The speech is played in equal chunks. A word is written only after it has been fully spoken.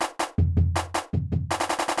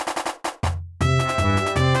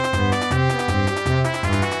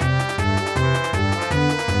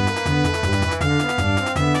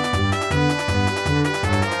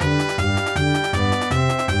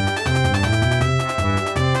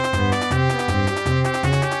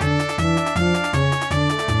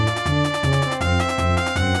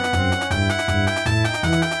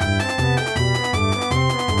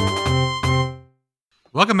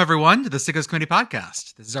Welcome, everyone, to the Sickos Committee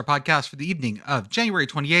podcast. This is our podcast for the evening of January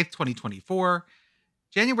 28th, 2024.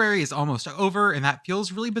 January is almost over, and that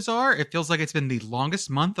feels really bizarre. It feels like it's been the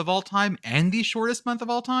longest month of all time and the shortest month of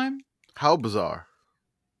all time. How bizarre.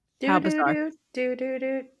 How bizarre.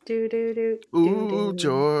 Ooh,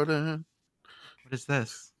 Jordan. What is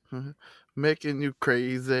this? Making you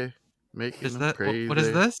crazy. Making you crazy. What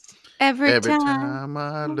is this? Every time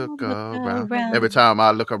I look around. Every time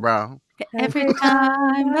I look around. Every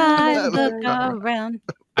time I look around.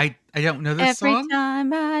 I don't know this Every song.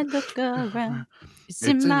 time I look around. It's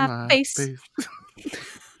in my face.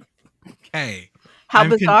 Okay. How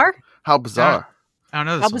bizarre? How bizarre. I don't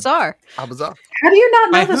know this How one. bizarre? How bizarre. How do you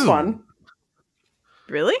not know By this who? one?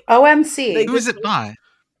 Really? OMC. Who is it by?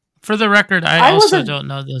 For the record, I also don't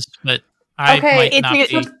know this, but I might not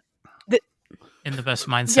be in the best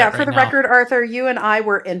mindset. Yeah, for right the now. record, Arthur, you and I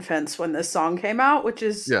were infants when this song came out, which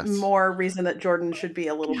is Yes. more reason that Jordan should be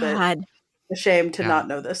a little bit ashamed to Yeah. not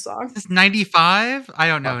know this song. Is this 95? I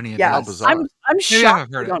don't know any of Yeah. How this. bizarre. I'm Maybe shocked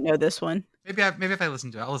I've heard I don't know this one. Maybe if I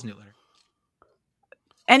listen to it, I'll listen to it later.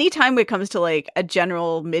 Anytime it comes to like a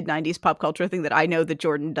general mid-90s pop culture thing that I know that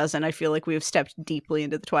Jordan doesn't, I feel like we have stepped deeply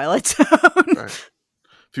into the Twilight Zone. Right.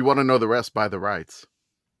 If you want to know the rest, buy the rights.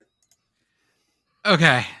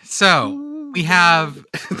 Okay, so we have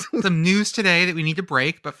some news today that we need to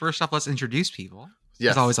break, but first off, let's introduce people.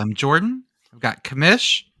 Yes. As always, I'm Jordan. I've got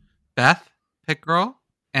Commish, Beth, Pitt Girl,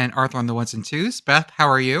 and Arthur on the ones and twos. Beth, how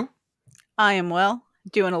are you? I am well,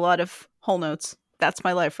 doing a lot of whole notes. That's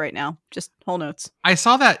my life right now. Just whole notes. I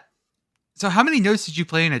saw that. So how many notes did you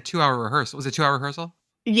play in a 2-hour rehearsal? Was it a 2-hour rehearsal?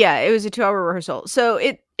 Yeah, it was a 2-hour rehearsal. So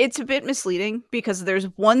it's a bit misleading because there's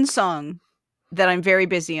one song that I'm very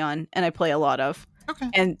busy on and I play a lot of. Okay.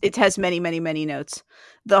 And it has many, many, many notes.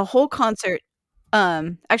 The whole concert,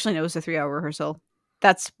 actually, no, it was a 3-hour rehearsal.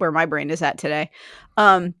 That's where my brain is at today.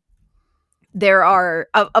 There are,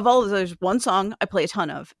 of all of those, one song I play a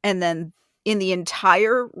ton of. And then in the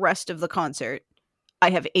entire rest of the concert,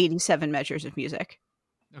 I have 87 measures of music.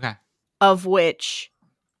 Okay. Of which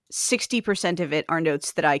 60% of it are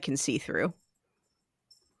notes that I can see through.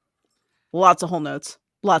 Lots of whole notes,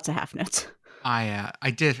 lots of half notes. I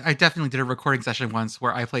definitely did a recording session once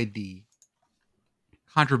where I played the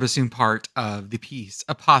contrabassoon part of the piece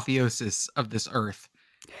Apotheosis of This Earth,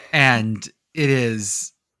 and it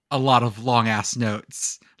is a lot of long ass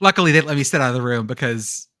notes. Luckily, they let me sit out of the room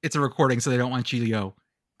because it's a recording, so they don't want you to go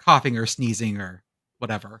coughing or sneezing or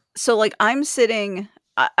whatever. So like I'm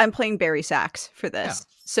playing bari sax for this. Yeah.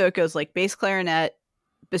 So it goes like bass clarinet,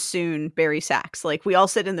 bassoon, bari sax. Like we all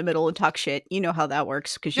sit in the middle and talk shit. You know how that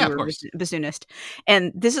works because you were a bassoonist.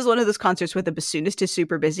 And this is one of those concerts where the bassoonist is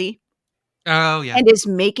super busy. Oh yeah. And is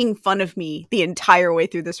making fun of me the entire way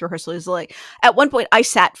through this rehearsal. Is like at one point I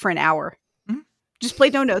sat for an hour. Mm-hmm. Just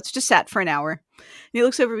played no notes, just sat for an hour. And he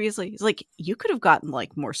looks over at me, he's like, you could have gotten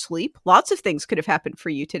like more sleep. Lots of things could have happened for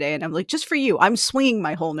you today. And I'm like, just for you. I'm swinging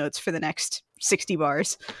my whole notes for the next 60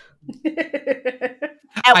 bars.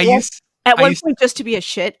 At one point, just to be a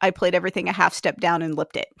shit, I played everything a half step down and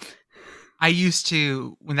lipped it. I used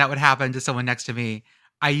to, when that would happen to someone next to me,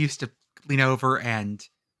 I used to lean over and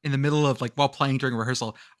in the middle of like while playing during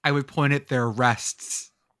rehearsal, I would point at their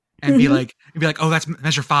rests and be like, oh, that's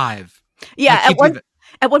measure 5. Yeah.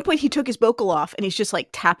 At one point, he took his vocal off and he's just like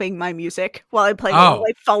tapping my music while I play.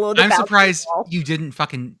 Like follow the. I'm surprised you didn't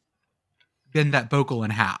fucking bend that vocal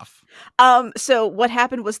in half. So what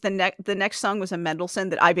happened was the next song was a Mendelssohn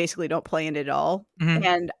that I basically don't play in at all,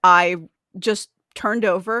 and I just turned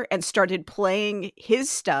over and started playing his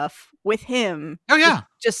stuff with him. Oh yeah,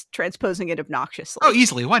 just transposing it obnoxiously. Oh,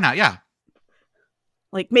 easily. Why not? Yeah.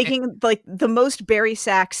 Like making like the most bari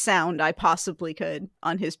sax sound I possibly could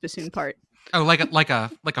on his bassoon part. Oh, like a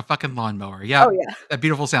fucking lawnmower. Yeah. Oh yeah. That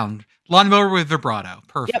beautiful sound. Lawnmower with vibrato.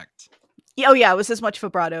 Perfect. Yep. Oh yeah, it was as much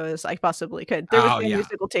vibrato as I possibly could. There was no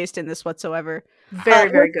musical taste in this whatsoever. Very,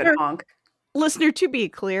 very good honk. Listener, to be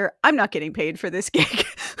clear, I'm not getting paid for this gig.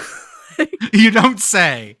 You don't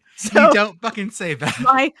say. So you don't fucking say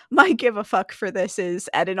that. My give a fuck for this is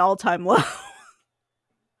at an all-time low.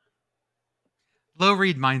 Low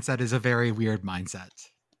read mindset is a very weird mindset.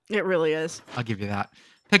 It really is. I'll give you that.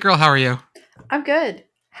 Pitt Girl, how are you? I'm good.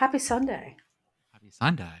 Happy Sunday. Happy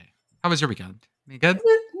Sunday. How was your weekend? You good?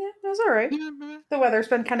 It was all right. The weather's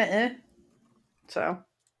been kind of so.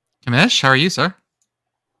 Commish, how are you, sir?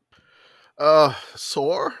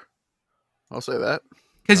 Sore. I'll say that.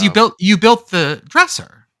 Because you built the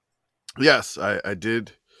dresser. Yes, I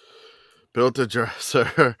did build a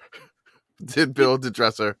dresser. Did build a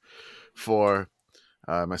dresser for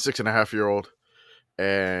my 6.5-year-old,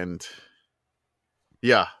 and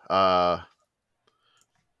yeah,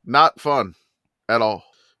 Not fun at all.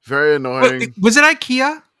 Very annoying. Was it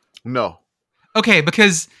IKEA? No. Okay,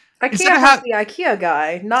 because IKEA has the IKEA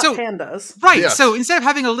guy, not Pandas. Right. Yes. So instead of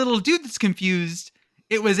having a little dude that's confused,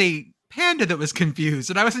 it was a panda that was confused.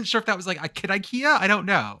 And I wasn't sure if that was like a kid IKEA. I don't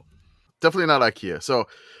know. Definitely not IKEA. So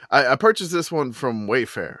I purchased this one from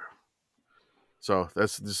Wayfair. So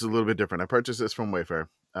that's just a little bit different. I purchased this from Wayfair,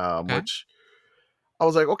 which I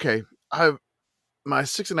was like, okay, my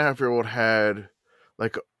 6.5-year-old had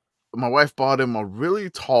like, my wife bought him a really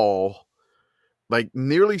tall, like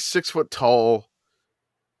nearly 6 foot tall,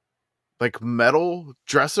 like metal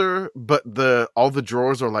dresser, but all the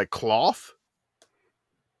drawers are like cloth.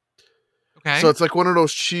 Okay. So it's like one of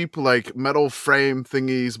those cheap like metal frame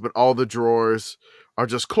thingies, but all the drawers are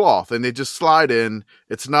just cloth and they just slide in.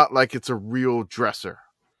 It's not like it's a real dresser.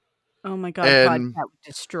 Oh my God, that would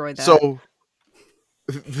destroy that. So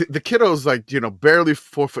the kiddo's like, barely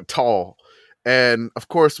 4 foot tall. And of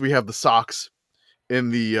course we have the socks in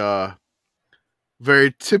the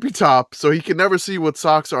very tippy top, so he can never see what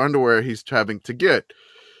socks or underwear he's having to get.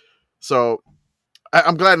 So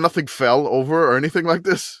I'm glad nothing fell over or anything like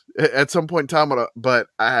this at some point in time. But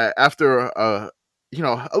after a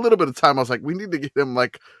little bit of time, I was like, we need to get him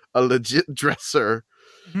like a legit dresser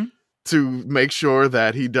to make sure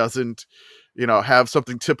that he doesn't, have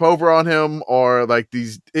something tip over on him or like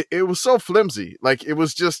these. It was so flimsy. Like it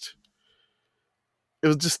was just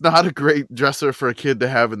not a great dresser for a kid to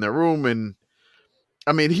have in their room. And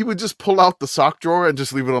I mean, he would just pull out the sock drawer and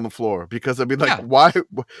just leave it on the floor because I mean, like, why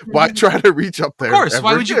try to reach up there? Of course,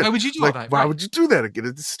 why would you do like, all that? Why would you do that again?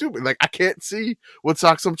 It's stupid. Like, I can't see what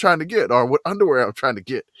socks I'm trying to get or what underwear I'm trying to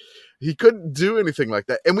get. He couldn't do anything like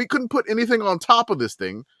that, and we couldn't put anything on top of this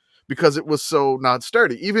thing because it was so not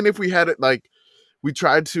sturdy. Even if we had it, like, we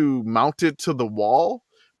tried to mount it to the wall,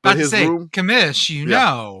 but his room, Commish,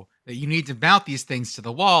 know that you need to mount these things to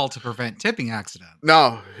the wall to prevent tipping accidents.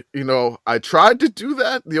 No, I tried to do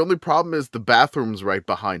that. The only problem is the bathroom's right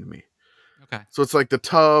behind me. Okay. So it's like the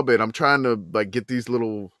tub, and I'm trying to like get these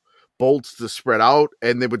little bolts to spread out,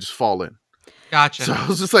 and they would just fall in. Gotcha. So I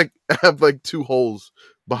was just like, I have like 2 holes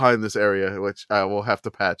behind this area, which I will have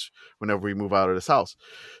to patch whenever we move out of this house.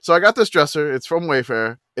 So I got this dresser. It's from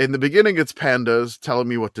Wayfair. In the beginning, it's Pandas telling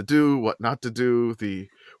me what to do, what not to do, the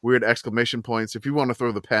weird exclamation points. If you want to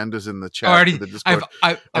throw the Pandas in the chat, the Discord.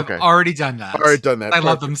 I've already done that. Already done that. I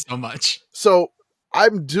love them so much. So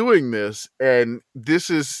I'm doing this, and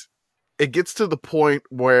it gets to the point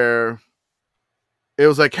where it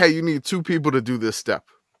was like, hey, you need 2 people to do this step.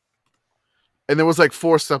 And there was like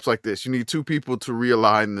 4 steps like this. You need 2 people to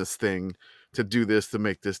realign this thing, to do this, to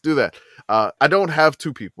make this, do that. I don't have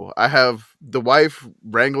 2 people. I have the wife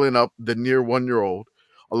wrangling up the near 1-year-old,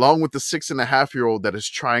 along with the 6.5-year-old that is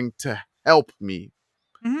trying to help me,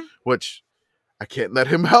 which I can't let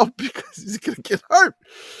him help because he's going to get hurt.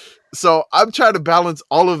 So I'm trying to balance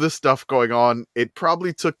all of this stuff going on. It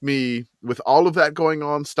probably took me, with all of that going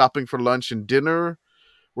on, stopping for lunch and dinner,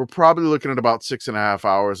 we're probably looking at about 6.5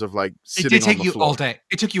 hours of like sitting on the floor. It did take you all day.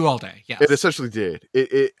 It took you all day. Yes. It essentially did.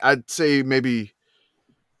 I'd say maybe,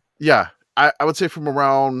 I would say from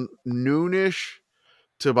around noonish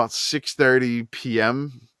to about 6:30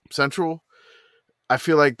 p.m. Central. I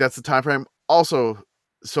feel like that's the time frame. Also,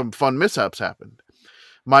 some fun mishaps happened.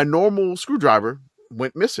 My normal screwdriver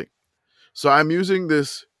went missing. So I'm using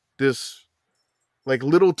this like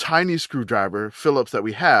little tiny screwdriver, Phillips, that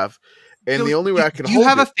we have. And the only way I can hold it... Do you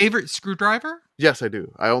have a favorite screwdriver? Yes, I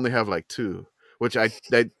do. I only have like 2, which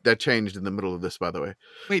that changed in the middle of this, by the way.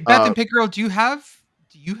 Wait, Beth and Pitt Girl, do you have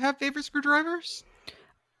favorite screwdrivers?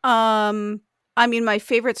 I mean, my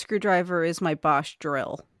favorite screwdriver is my Bosch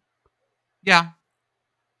drill. Yeah.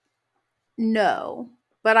 No,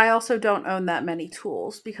 but I also don't own that many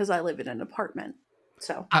tools because I live in an apartment.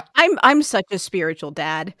 So I'm such a spiritual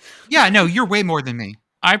dad. Yeah, no, you're way more than me.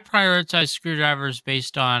 I prioritize screwdrivers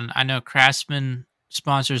based on, I know Craftsman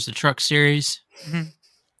sponsors the truck series. Mm-hmm.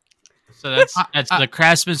 So that's the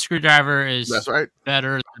Craftsman screwdriver is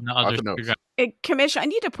better than the other screwdriver. Commish, I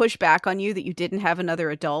need to push back on you that you didn't have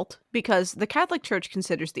another adult because the Catholic Church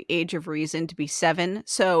considers the age of reason to be 7.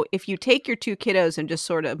 So if you take your 2 kiddos and just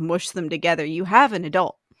sort of mush them together, you have an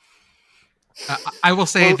adult. I will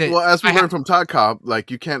say that... Well, as we learned from Todd Cobb,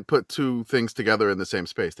 like you can't put 2 things together in the same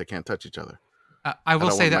space. They can't touch each other. I will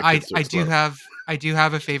say that I do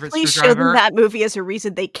have a favorite Please screwdriver. show them that movie as a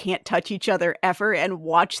reason they can't touch each other ever and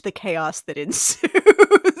watch the chaos that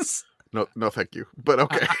ensues. No, thank you. But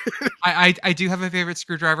okay. I do have a favorite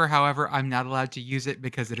screwdriver. However, I'm not allowed to use it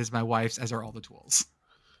because it is my wife's, as are all the tools.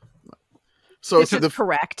 So this is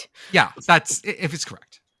correct. Yeah, that's if it's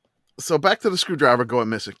correct. So back to the screwdriver going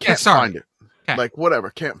missing. Can't find it. Okay. Like, whatever,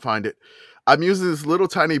 can't find it. I'm using this little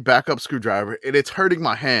tiny backup screwdriver, and it's hurting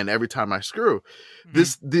my hand every time I screw.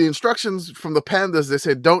 The instructions from the Pandas, they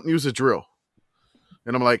said, don't use a drill.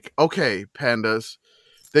 And I'm like, okay, Pandas.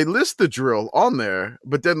 They list the drill on there,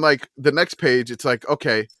 but then like the next page, it's like,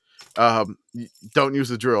 okay, don't use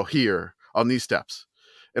the drill here on these steps.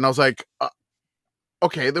 And I was like,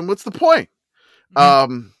 okay, then what's the point?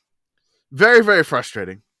 Very, very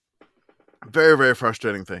frustrating. Very, very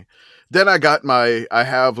frustrating thing. Then I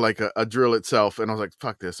have like a drill itself, and I was like,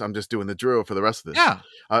 fuck this. I'm just doing the drill for the rest of this. Yeah.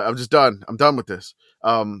 I'm just done. I'm done with this.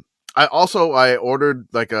 I ordered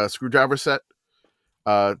like a screwdriver set,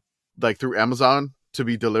 like through Amazon to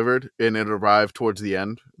be delivered, and it arrived towards the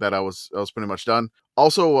end that I was pretty much done.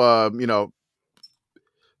 Also,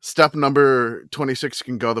 step number 26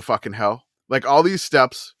 can go the fucking hell. Like all these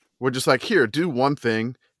steps were just like, here, do one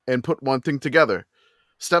thing and put one thing together.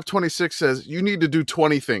 Step 26 says you need to do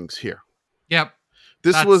 20 things here. Yep.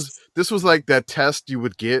 This was like that test you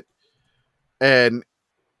would get, and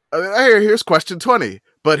here's question 20.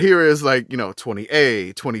 But here is like,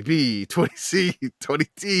 20A, 20B, 20C,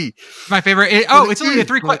 20D. My favorite. It's only a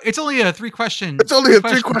three question. It's only a 3 question. It's only a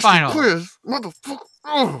 3 question final quiz, motherfucker.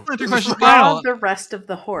 Oh. 3 question final. The rest of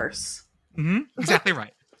the horse. Exactly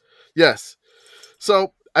right. Yes.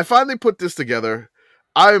 So I finally put this together.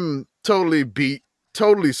 I'm totally beat,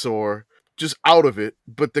 totally sore, just out of it.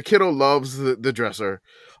 But the kiddo loves the dresser.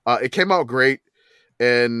 It came out great.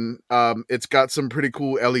 And it's got some pretty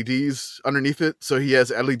cool LEDs underneath it. So he has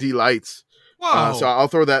LED lights. Whoa. So I'll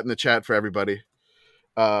throw that in the chat for everybody.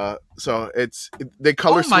 So they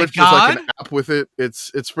color switch God. just like an app with it.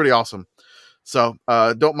 It's pretty awesome. So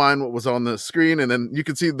don't mind what was on the screen. And then you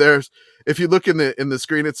can see if you look in the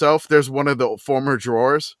screen itself, there's one of the former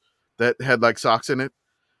drawers that had like socks in it.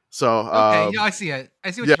 So okay, yeah, I see it. I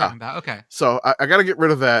see what you're talking about. Okay. So I got to get rid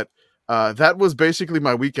of that. That was basically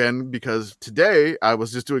my weekend because today I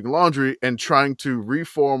was just doing laundry and trying to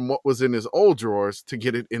reform what was in his old drawers to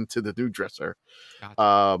get it into the new dresser,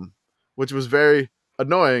 Gotcha. Which was very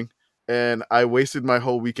annoying. And I wasted my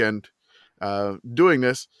whole weekend doing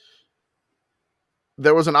this.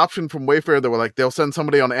 There was an option from Wayfair that were like, they'll send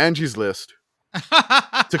somebody on Angie's list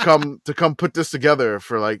to come put this together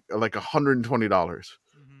for like $120.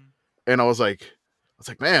 And I was like,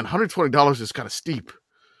 man, $120 is kind of steep.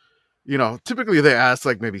 Typically they ask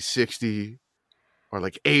like maybe 60 or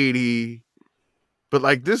like 80, but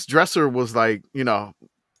like this dresser was like,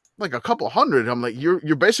 like a couple hundred. I'm like,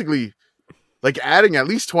 you're basically like adding at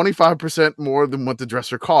least 25% more than what the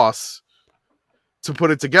dresser costs to put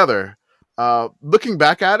it together. Looking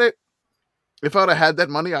back at it, if I'd have had that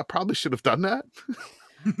money, I probably should have done that,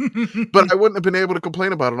 but I wouldn't have been able to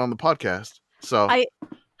complain about it on the podcast. So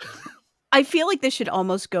I feel like this should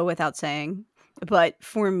almost go without saying. But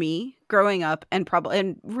for me, growing up and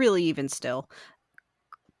really even still,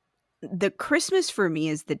 the Christmas for me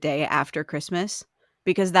is the day after Christmas,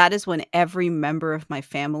 because that is when every member of my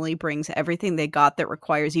family brings everything they got that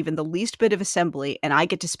requires even the least bit of assembly, and I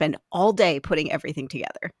get to spend all day putting everything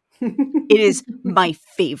together. It is my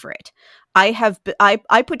favorite.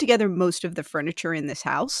 I put together most of the furniture in this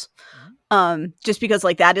house. Just because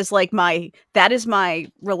like that is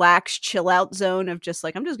my relaxed chill out zone of just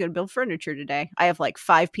like, I'm just going to build furniture today. I have like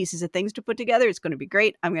 5 pieces of things to put together. It's going to be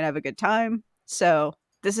great. I'm going to have a good time. So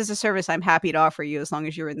this is a service I'm happy to offer you as long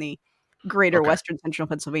as you're in the greater Western Central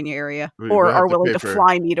Pennsylvania area or are willing to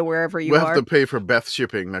fly me to wherever you are. We'll have to pay for Beth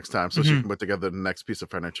shipping next time so she can put together the next piece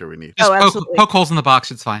of furniture we need. Just poke holes in the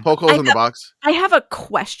box. It's fine. Poke holes in the box. I have a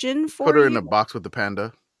question for you. Put her in a box with the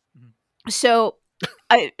panda. So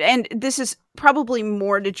and this is probably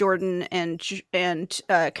more to Jordan and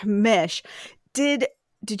Commish. Did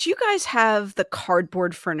you guys have the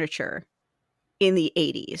cardboard furniture in the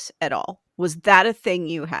 80s at all? Was that a thing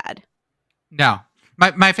you had? No.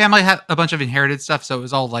 My family had a bunch of inherited stuff, so it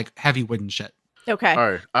was all like heavy wooden shit. Okay.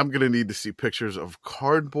 All right. I'm going to need to see pictures of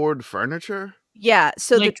cardboard furniture. Yeah.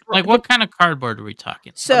 So like what kind of cardboard are we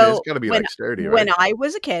talking? So it's got to be like sturdy, right? When I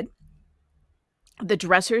was a kid, the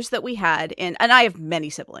dressers that we had, and I have many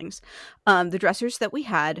siblings, the dressers that we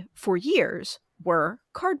had for years were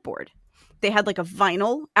cardboard. They had like a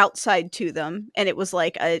vinyl outside to them, and it was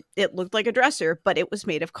like it looked like a dresser, but it was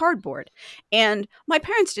made of cardboard. And my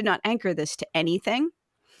parents did not anchor this to anything.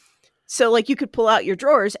 So like you could pull out your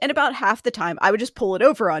drawers, and about half the time I would just pull it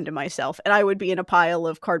over onto myself, and I would be in a pile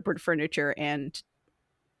of cardboard furniture and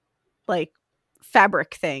like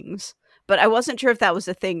fabric things. But I wasn't sure if that was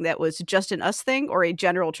a thing that was just an us thing or a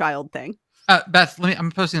general child thing. Beth,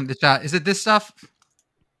 I'm posting in the chat. Is it this stuff?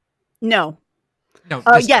 No. No.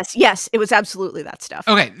 Yes, it was absolutely that stuff.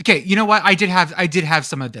 Okay. You know what? I did have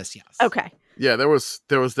some of this. Yes. Okay. Yeah, there was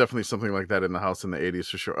definitely something like that in the house in the 80s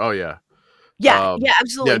for sure. Oh yeah. Yeah,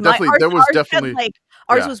 absolutely. Yeah, definitely. There was definitely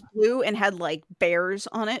ours was blue and had like bears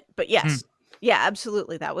on it. But yes, yeah,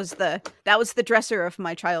 absolutely. That was the dresser of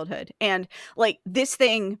my childhood. And like this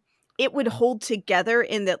thing, it would hold together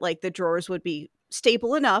in that like the drawers would be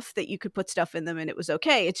stable enough that you could put stuff in them and it was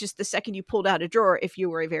okay. It's just the second you pulled out a drawer, if you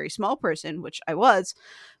were a very small person, which I was,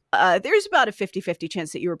 there's about a 50-50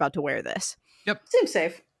 chance that you were about to wear this. Yep. Seems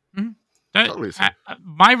safe. Mm-hmm.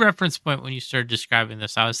 My reference point when you started describing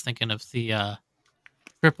this, I was thinking of the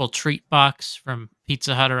triple treat box from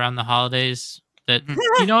Pizza Hut around the holidays. That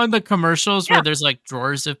you know, in the commercials where there's like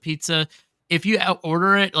drawers of pizza. If you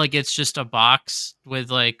order it, like it's just a box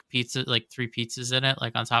with like pizza, like 3 pizzas in it,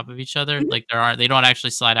 like on top of each other. Like they don't actually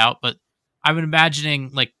slide out. But I'm imagining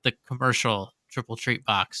like the commercial triple treat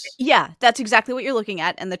box. Yeah, that's exactly what you're looking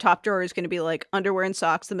at. And the top drawer is going to be like underwear and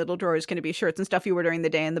socks. The middle drawer is going to be shirts and stuff you wore during the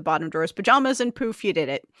day. And the bottom drawer is pajamas, and poof, you did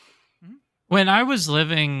it. When I was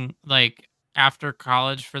living like after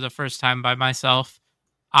college for the first time by myself,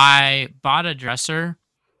 I bought a dresser,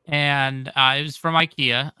 and it was from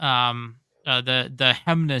IKEA. The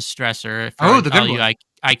Hemnes dresser. The good one.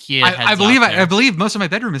 IKEA. I believe most of my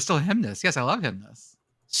bedroom is still Hemnes. Yes, I love Hemnes.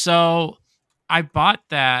 So I bought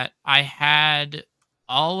that. I had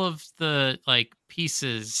all of the like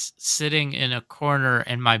pieces sitting in a corner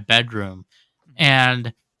in my bedroom,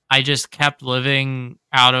 and I just kept living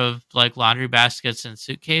out of like laundry baskets and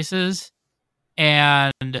suitcases.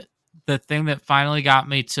 And the thing that finally got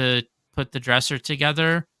me to put the dresser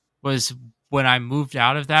together was when I moved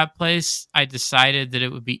out of that place, I decided that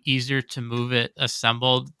it would be easier to move it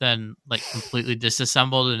assembled than like completely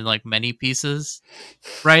disassembled in like many pieces,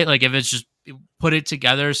 right? Like if it's just put it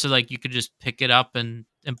together so like you could just pick it up and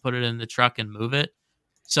put it in the truck and move it.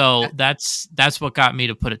 So that's what got me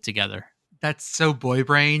to put it together. That's so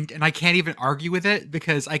boy-brained, and I can't even argue with it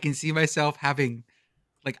because I can see myself in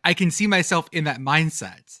that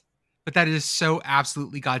mindset. But that is so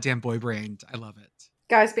absolutely goddamn boy-brained. I love it.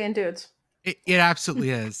 Guys being dudes. It absolutely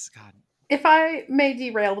is. God. If I may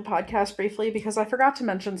derail the podcast briefly, because I forgot to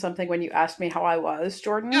mention something when you asked me how I was,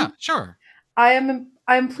 Jordan. Yeah, sure. I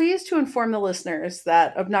am pleased to inform the listeners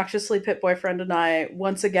that Obnoxiously Pit Boyfriend and I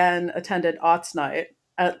once again attended Aughts Night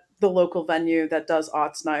at the local venue that does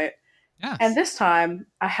Aughts Night. Yes. And this time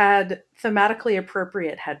I had thematically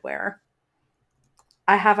appropriate headwear.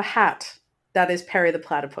 I have a hat that is Perry the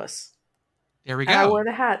Platypus. There we go. And I wore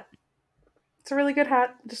the hat. It's a really good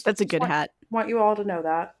hat. That's a good hat. Want you all to know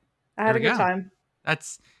that. I had a good time.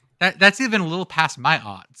 That's even a little past my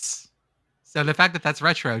odds. So the fact that that's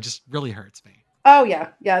retro just really hurts me. Oh yeah.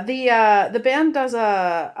 The band does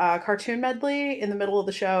a cartoon medley in the middle of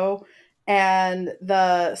the show, and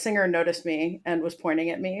the singer noticed me and was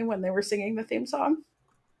pointing at me when they were singing the theme song.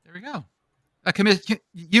 There we go. Commish,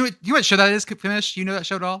 you know what show that is, Commish? You know that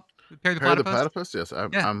show at all? Perry the Platypus? Yes,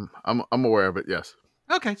 I'm aware of it. Yes.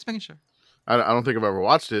 Okay, just making sure. I don't think I've ever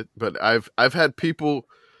watched it, but I've had people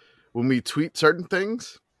when we tweet certain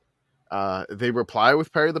things, they reply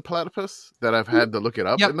with Perry the Platypus that I've had to look it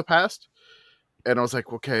up in the past, and I was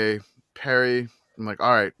like, okay, Perry. I'm like,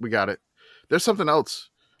 all right, we got it. There's something else.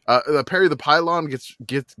 The Perry the Pylon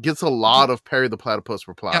gets a lot of Perry the Platypus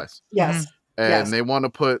replies. Yep. Yes. And they want to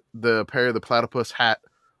put the Perry the Platypus hat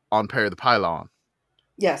on Perry the Pylon.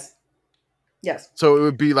 Yes. So it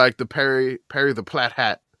would be like the Perry the Plat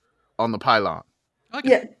hat on the pylon. Okay.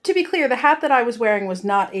 Yeah, to be clear, the hat that I was wearing was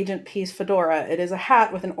not Agent P's fedora. It is a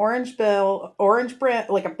hat with an orange bill, orange brim,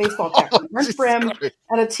 like a baseball cap, an orange brim,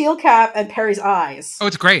 and a teal cap, and Perry's eyes. Oh,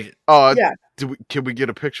 it's great. Oh, yeah. Can we get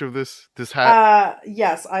a picture of this hat?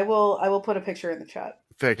 Yes, I will put a picture in the chat.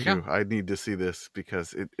 Thank you. I need to see this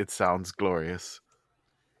because it sounds glorious.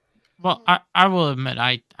 Well, I will admit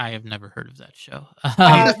I have never heard of that show.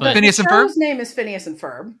 Phineas and Ferb? The show's name is Phineas and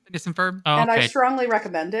Ferb. Phineas and Ferb? Oh, okay. And I strongly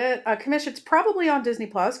recommend it. Commish, it's probably on Disney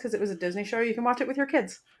Plus because it was a Disney show. You can watch it with your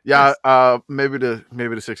kids. Yeah, maybe the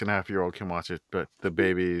 6.5-year-old can watch it, but the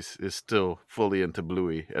baby is still fully into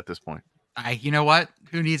Bluey at this point. You know what?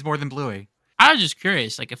 Who needs more than Bluey? I was just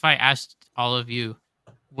curious. Like, if I asked all of you,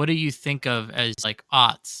 what do you think of as like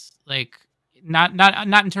aughts? Like, not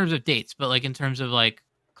in terms of dates, but like in terms of like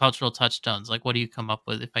cultural touchstones. Like, what do you come up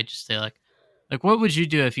with if I just say like what would you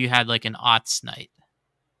do if you had like an aughts night?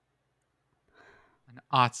 An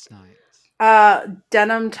aughts night.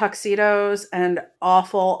 Denim tuxedos and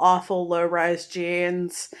awful low-rise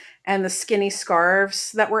jeans and the skinny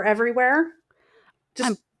scarves that were everywhere.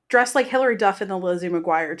 Just dressed like Hilary Duff in the Lizzie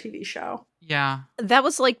McGuire TV show. Yeah. That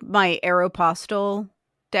was like my Aeropostale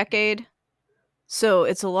decade. So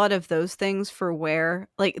it's a lot of those things for wear.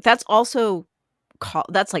 Like, that's also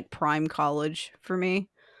that's like prime college for me.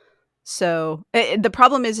 So the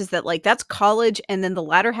problem is that like that's college, and then the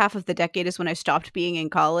latter half of the decade is when I stopped being in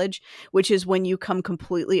college, which is when you come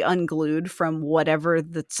completely unglued from whatever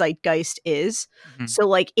the zeitgeist is. Mm-hmm. So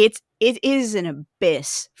like it is an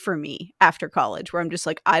abyss for me after college, where I'm just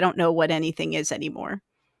like, I don't know what anything is anymore.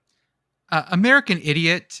 American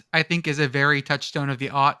Idiot, I think, is a very touchstone of the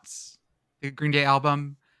aughts, the Green Day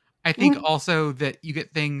album. I think also that you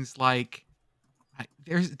get things like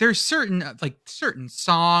there's certain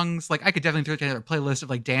songs, like I could definitely throw together a playlist of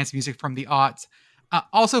like dance music from the aughts.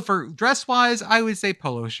 Also for dress wise, I would say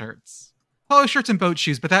polo shirts and boat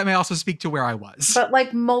shoes, but that may also speak to where I was. But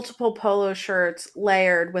like multiple polo shirts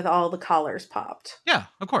layered with all the collars popped. Yeah,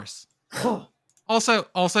 of course.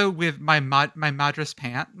 also with my Madras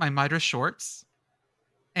my Madras shorts,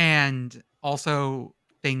 and also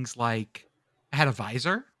things like I had a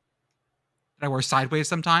visor that I wore sideways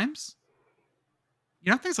sometimes.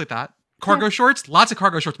 You know, things like that. Cargo shorts, lots of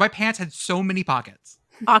cargo shorts. My pants had so many pockets.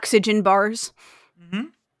 Oxygen bars. Mm-hmm.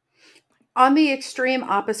 On the extreme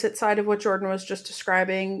opposite side of what Jordan was just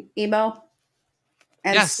describing, emo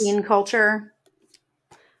and scene culture.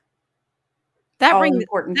 That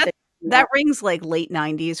rings like late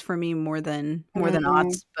 90s for me more than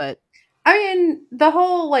aughts, but I mean, the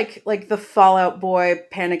whole like the Fall Out Boy,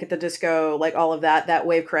 Panic at the Disco, like all of that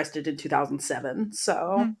wave crested in 2007.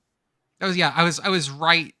 So I was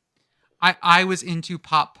right. I was into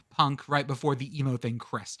pop punk right before the emo thing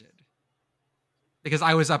crested, because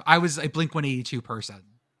I was a Blink-182 person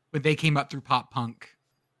when they came up through pop punk.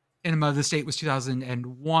 Enema of the State was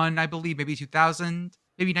 2001, I believe, maybe 2000,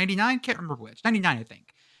 maybe 99, can't remember which, 99 I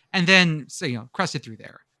think, and then crested through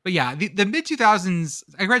there. But yeah, the mid 2000s,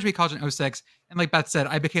 I graduated college in 06, and like Beth said,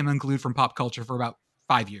 I became unglued from pop culture for about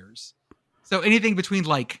 5 years. So anything between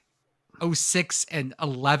like 06 and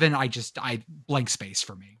 11, I blank space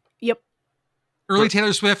for me. Yep. Early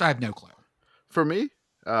Taylor Swift, I have no clue. For me,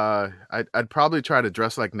 I'd probably try to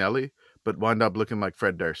dress like Nelly, but wind up looking like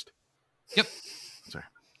Fred Durst. Yep. Sorry.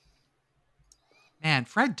 Man,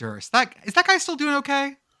 Fred Durst. Is that guy still doing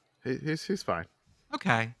okay? He's fine.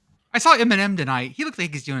 Okay. I saw Eminem tonight. He looks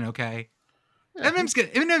like he's doing okay. Yeah,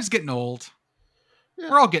 Eminem's getting old. Yeah.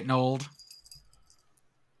 We're all getting old.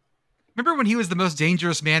 Remember when he was the most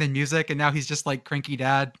dangerous man in music, and now he's just like cranky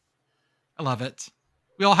dad? I love it.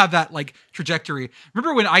 We all have that like trajectory.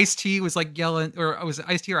 Remember when Ice-T was like yelling, or was it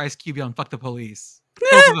Ice-T or Ice Cube yelling "fuck the police"?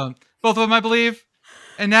 Both of them, I believe.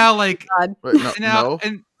 And now like, wait,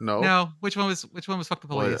 no. Which one was "fuck the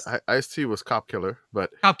police"? Well, Ice-T was Cop Killer,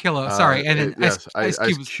 but Cop Killer. Sorry, and then Ice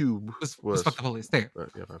Cube was "fuck the police." There.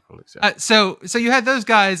 Police. Yeah. So you had those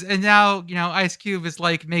guys, and now Ice Cube is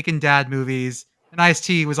like making dad movies, and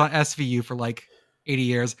Ice-T was on SVU for like 80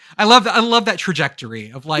 years. I love that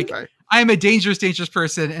trajectory of like, right. I am a dangerous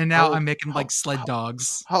person, and now I'm making like sled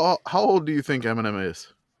dogs. How old do you think Eminem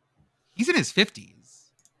is? He's in his 50s,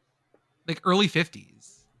 like early 50s.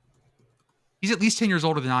 He's at least 10 years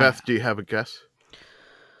older than I am. Beth, do you have a guess?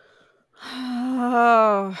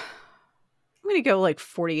 Oh, I'm gonna go like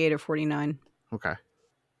 48 or 49. Okay.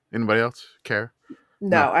 Anybody else care?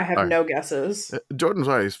 No, I have no guesses. Jordan's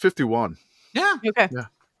right. He's 51. Yeah. Okay.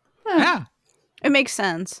 Yeah. It makes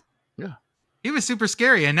sense. Yeah. He was super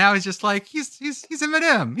scary, and now he's just like he's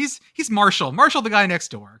Eminem. He's Marshall, the guy next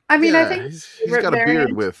door. I mean, I think he's got a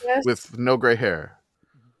beard with no gray hair.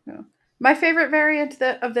 Yeah. My favorite variant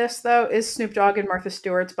of this though is Snoop Dogg and Martha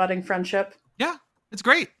Stewart's budding friendship. Yeah, it's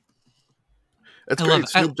great. It's great.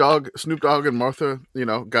 Snoop Dogg and Martha,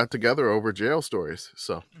 got together over jail stories.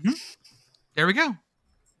 So there we go.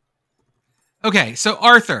 Okay, so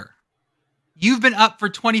Arthur, you've been up for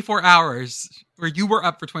 24 hours, or you were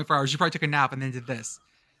up for 24 hours. You probably took a nap and then did this.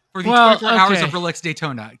 For the 24 hours of Rolex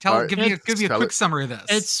Daytona. Give me a quick summary of this.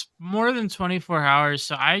 It's more than 24 hours.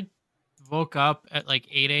 So I woke up at like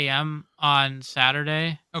 8 a.m. on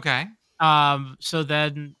Saturday. Okay. So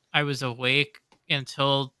then I was awake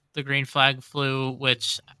until the green flag flew,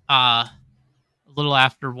 which a little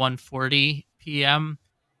after 1:40 p.m.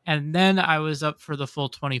 And then I was up for the full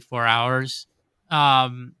 24 hours.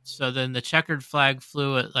 So then the checkered flag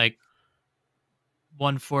flew at like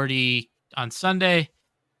 1:40 on Sunday.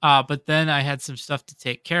 But then I had some stuff to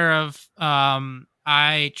take care of.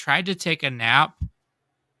 I tried to take a nap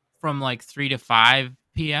from like 3 to 5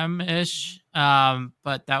 p.m. ish.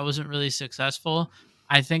 But that wasn't really successful.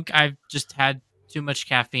 I think I've just had too much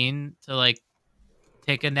caffeine to like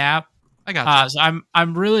take a nap. I got so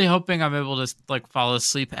I'm really hoping I'm able to like fall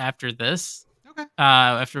asleep after this. Okay.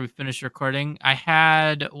 After we finish recording, I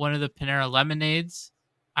had one of the Panera lemonades.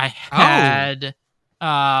 I had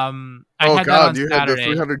I had that on you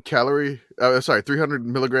Saturday. had the 300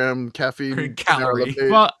 milligram caffeine calorie.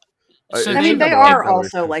 Well, so I mean, they are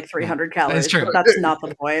also like 300 calories, true. but that's not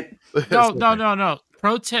the point. No.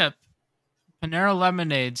 Pro tip: Panera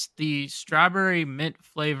lemonades, the strawberry mint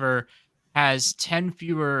flavor has 10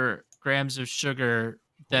 fewer grams of sugar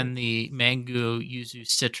than the mango yuzu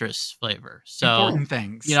citrus flavor. So important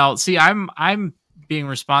things. See, I'm being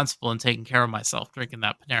responsible and taking care of myself drinking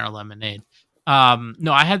that Panera lemonade.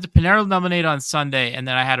 No, I had the Panera lemonade on Sunday, and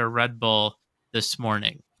then I had a Red Bull this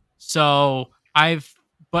morning. So I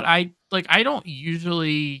don't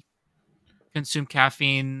usually consume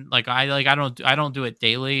caffeine. I don't do it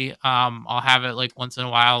daily. I'll have it like once in a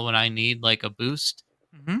while when I need like a boost.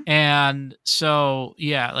 Mm-hmm. And so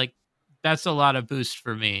that's a lot of boost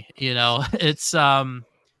for me. It's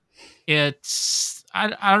I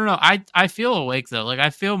don't know. I feel awake though. Like I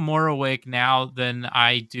feel more awake now than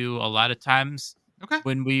I do a lot of times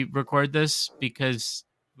when we record this, because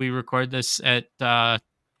we record this at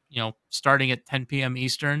starting at 10 p.m.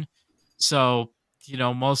 Eastern. So,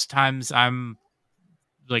 most times I'm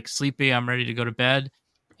like sleepy, I'm ready to go to bed,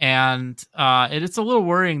 and it's a little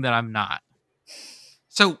worrying that I'm not.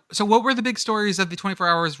 So what were the big stories of the 24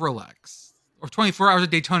 hours Rolex? Or 24 hours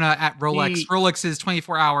of Daytona at Rolex. Rolex is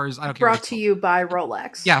 24 hours. I don't care. Brought to you by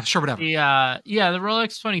Rolex. Yeah, sure, whatever. The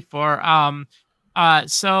Rolex 24.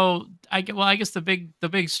 So I guess the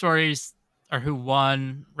big stories are who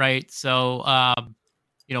won, right? So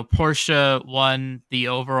Porsche won the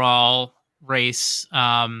overall race.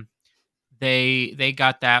 They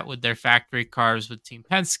got that with their factory cars with Team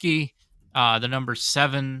Penske. The number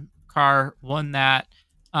 7 car won that.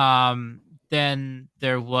 Then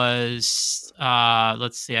there was,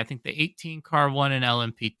 let's see, I think the 18 car won in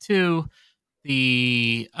LMP2.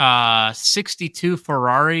 The 62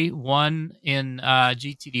 Ferrari won in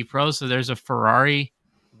GTD Pro. So there's a Ferrari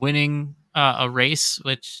winning a race,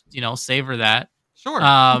 which, savor that. Sure.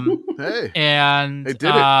 Hey. And they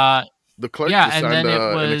did it. The clerk just signed then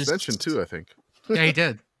an extension too, I think. Yeah, he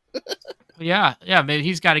did. Yeah, maybe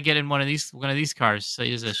he's got to get in one of these cars so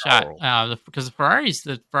he has a shot. Because the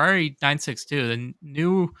Ferrari 962, the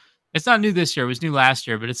new, it's not new this year, it was new last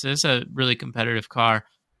year, but it's a really competitive car.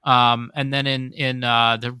 And then in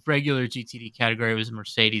the regular GTD category, it was a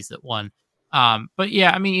Mercedes that won. But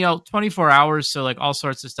yeah, I mean, 24 hours, so like all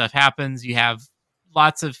sorts of stuff happens. You have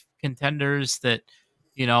lots of contenders that,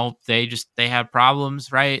 they have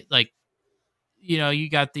problems, right? Like, you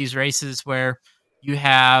got these races where you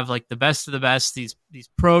have like the best of the best, these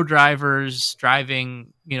pro drivers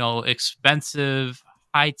driving, expensive,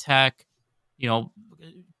 high tech,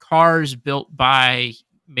 cars built by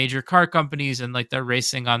major car companies, and like they're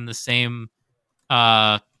racing on the same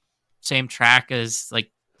track as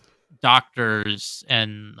like doctors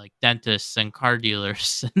and like dentists and car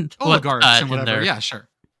dealers and oligarchs and whatever. Yeah, sure.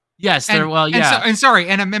 Yes, they're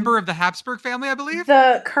and a member of the Habsburg family, I believe.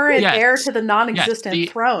 The current heir to the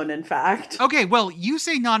non-existent throne, in fact. Okay, well, you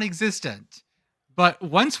say non-existent, but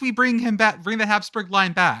once we bring the Habsburg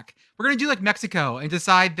line back, we're gonna do like Mexico and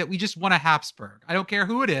decide that we just want a Habsburg. I don't care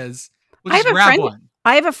who it is. We'll just grab one.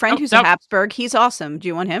 I have a friend who's a Habsburg. He's awesome. Do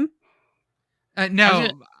you want him? No,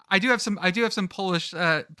 I do have some Polish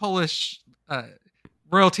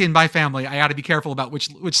royalty in my family. I got to be careful about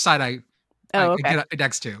which side I get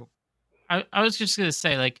next to. I was just gonna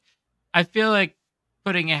say, like, I feel like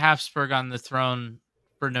putting a Habsburg on the throne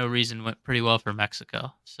for no reason went pretty well for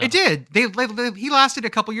Mexico. So. It did. He lasted a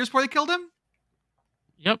couple years before they killed him.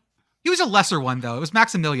 Yep. He was a lesser one though. It was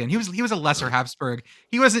Maximilian. He was a lesser Habsburg.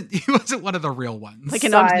 He wasn't one of the real ones. Like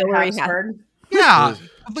an auxiliary Habsburg. Yeah,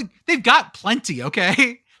 like they've got plenty.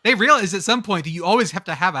 Okay, they realized at some point that you always have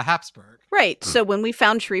to have a Habsburg. Right. So when we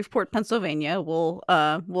found Shreveport, Pennsylvania, we'll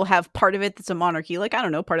have part of it that's a monarchy, like I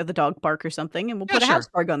don't know, part of the dog park or something, and we'll put a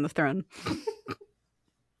Habsburg on the throne.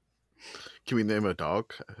 Can we name a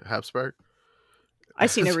dog Habsburg? I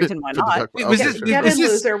see no reason why not.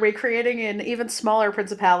 Loser, we're creating an even smaller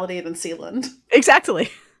principality than Sealand. Exactly.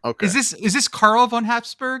 Okay. Is this Karl von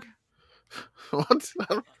Habsburg? What?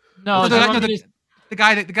 No, the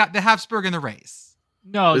guy that got the Habsburg in the race.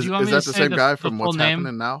 No, is that the same guy from What's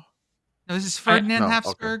Happening Now? No, this is Ferdinand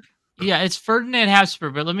Habsburg. Okay. Yeah, it's Ferdinand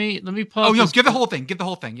Habsburg. But let me pull. Oh no, give the whole thing. Give the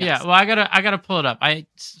whole thing. Yes. Yeah. Well, I gotta pull it up. I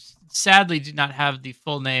sadly do not have the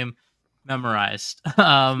full name memorized.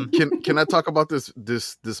 Can I talk about this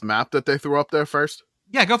map that they threw up there first?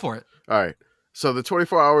 Yeah, go for it. All right. So the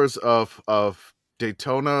 24 hours of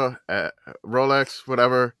Daytona, Rolex,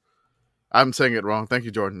 whatever. I'm saying it wrong. Thank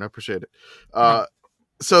you, Jordan. I appreciate it.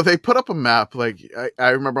 So they put up a map. Like I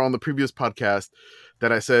remember on the previous podcast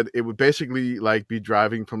that I said it would basically like be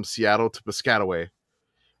driving from Seattle to Piscataway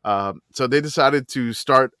So they decided to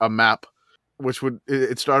start a map, which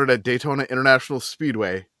it started at Daytona International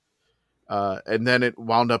Speedway, and then it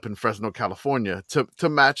wound up in Fresno, California, to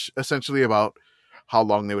match essentially about how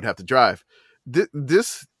long they would have to drive.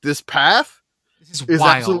 This path is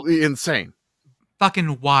absolutely insane.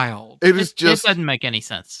 Fucking wild. It doesn't make any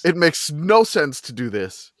sense. It makes no sense to do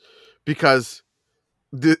this because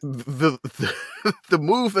the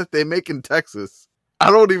move that they make in Texas,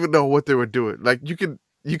 I don't even know what they were doing. Like you could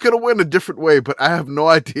have went a different way, but I have no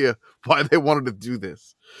idea why they wanted to do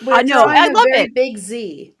this. I know. I love it. Big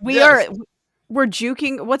Z. We're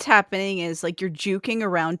juking. What's happening is like you're juking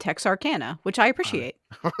around Texarkana, which I appreciate.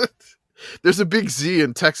 There's a big Z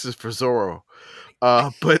in Texas for Zorro,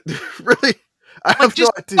 but really. I have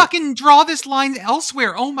just no idea. Fucking draw this line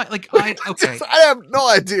elsewhere. Oh my! Okay. I have no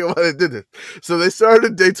idea why they did it. So they started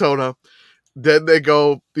in Daytona, then they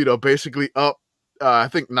go, basically up. I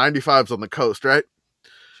think 95's on the coast, right?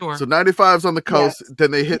 Sure. So 95's on the coast. Yes.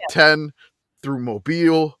 Then they hit 10 through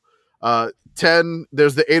Mobile. 10.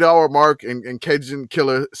 There's the 8-hour mark, and Cajun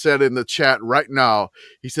Killer said in the chat right now.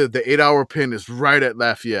 He said the 8-hour pin is right at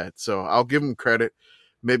Lafayette. So I'll give him credit.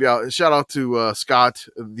 Maybe I'll shout out to Scott,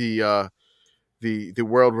 the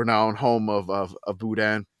world-renowned home of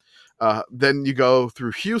Boudin. Then you go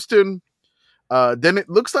through Houston. Then it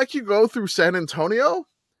looks like you go through San Antonio.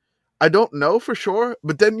 I don't know for sure,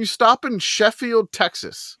 but then you stop in Sheffield,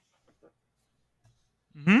 Texas.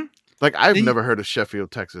 Mm-hmm. Like I've never heard of Sheffield,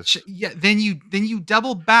 Texas. Then you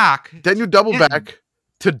double back. Then you double back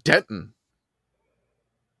to Denton.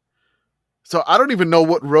 So I don't even know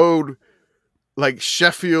what road, like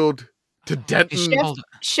Sheffield to Denton.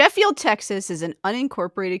 Sheffield, Texas is an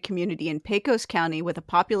unincorporated community in Pecos County with a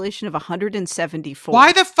population of 174.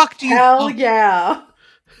 Why the fuck do you... Hell yeah.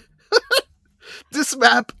 This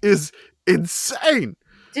map is insane.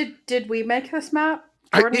 Did we make this map?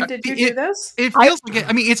 Jordan, did you do this? It feels like it.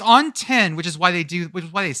 I mean, it's on 10, which is why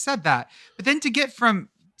they said that. But then to get from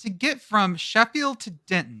Sheffield to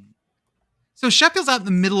Denton. So Sheffield's out in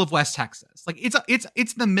the middle of West Texas. Like it's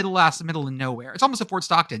the middle of nowhere. It's almost a Fort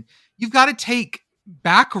Stockton. You've got to take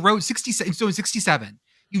back road 67. So in 67,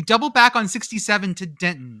 you double back on 67 to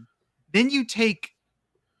Denton. Then you take,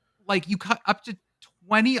 you cut up to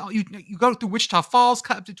 20. You go through Wichita Falls,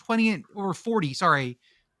 cut up to 20 or 40. Sorry,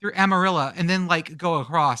 through Amarillo, and then go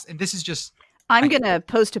across. And this is just. I'm gonna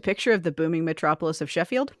post a picture of the booming metropolis of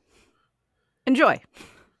Sheffield. Enjoy.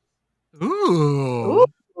 Ooh.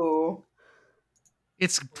 Ooh.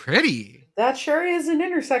 It's pretty. That sure is an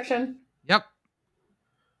intersection. Yep.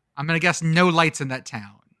 I'm going to guess no lights in that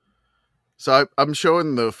town. So I'm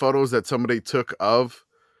showing the photos that somebody took of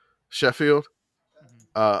Sheffield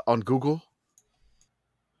on Google.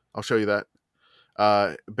 I'll show you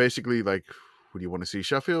that. Basically, would you want to see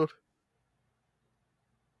Sheffield?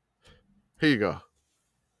 Here you go.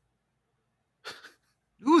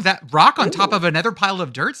 Ooh, that rock on top of another pile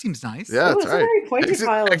of dirt seems nice. Yeah, that's right. A very pointy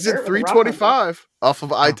pile of exit dirt 325 off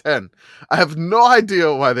of I-10. I have no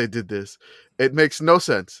idea why they did this. It makes no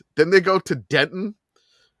sense. Then they go to Denton.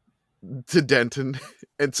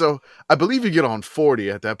 And so I believe you get on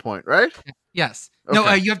 40 at that point, right? Yes. Okay.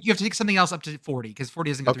 No, you have to take something else up to 40 because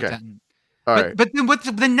 40 doesn't go through Denton. All right. But then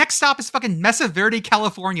the next stop is fucking Mesa Verde,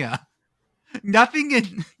 California. Nothing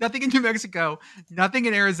in New Mexico, nothing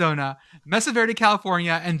in Arizona, Mesa Verde,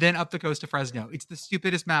 California, and then up the coast to Fresno. It's the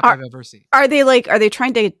stupidest map I've ever seen. Are they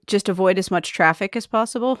trying to just avoid as much traffic as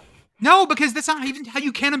possible? No, because that's not even how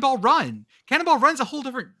you Cannonball Run. Cannonball Run's a whole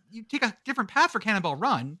different. You take a different path for Cannonball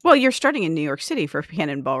Run. Well, you're starting in New York City for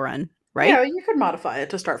Cannonball Run, right? Yeah, you could modify it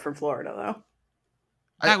to start from Florida, though.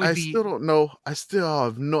 I still don't know. I still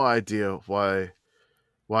have no idea why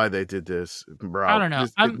they did this, bro. I don't know.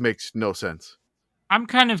 It makes no sense. I'm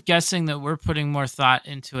kind of guessing that we're putting more thought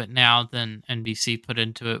into it now than NBC put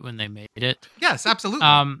into it when they made it. Yes, absolutely.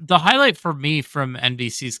 The highlight for me from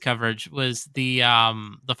NBC's coverage was the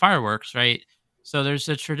fireworks, right? So there's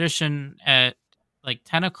a tradition at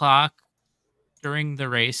 10 o'clock during the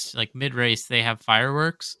race, mid-race, they have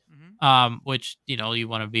fireworks, which, you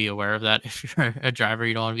want to be aware of that. If you're a driver,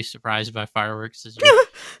 you don't want to be surprised by fireworks as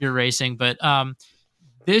you're racing. But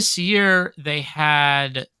this year they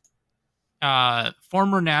had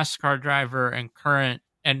former NASCAR driver and current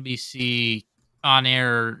NBC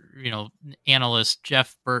on-air, analyst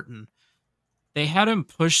Jeff Burton. They had him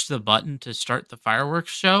push the button to start the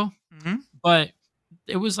fireworks show, but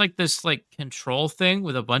it was this control thing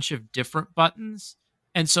with a bunch of different buttons.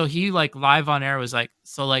 And so he live on air was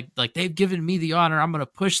so they've given me the honor. I'm going to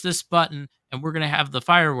push this button and we're going to have the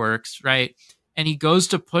fireworks. Right. And he goes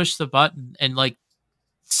to push the button and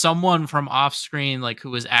someone from off screen, like who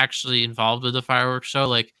was actually involved with the fireworks show,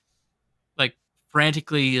 like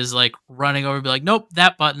frantically is like running over and be like, nope,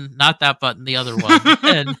 that button, not that button, the other one.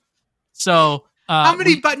 And so how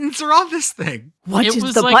many buttons are on this thing? What it does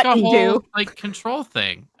was the like button a whole do? like control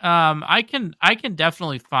thing. I can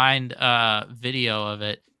definitely find a video of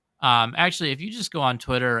it. Actually, if you just go on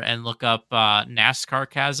Twitter and look up NASCAR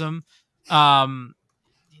Chasm,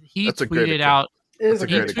 he tweeted out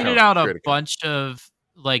a bunch of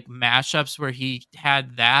like mashups where he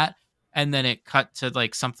had that, and then it cut to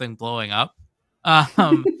like something blowing up.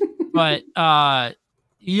 But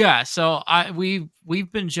yeah, so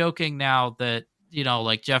we've been joking now that, you know,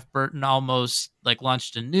 like Jeff Burton almost like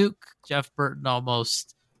launched a nuke. Jeff Burton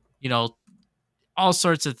almost, you know, all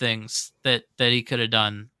sorts of things that he could have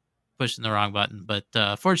done pushing the wrong button. But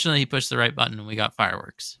fortunately, he pushed the right button and we got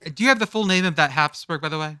fireworks. Do you have the full name of that Habsburg, by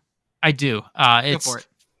the way? I do. It's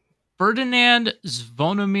Ferdinand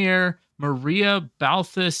Zvonimir Maria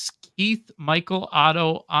Balthus Keith Michael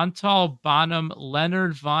Otto Antal Bonham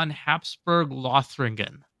Leonard von Habsburg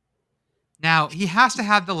Lothringen. Now, he has to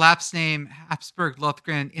have the lapse name Habsburg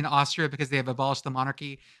Lothringen in Austria because they have abolished the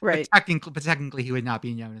monarchy. Right. But technically, he would not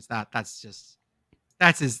be known as that. That's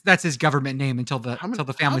his government name until the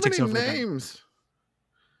family takes over. How many names?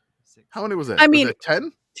 How many was it? I mean, was it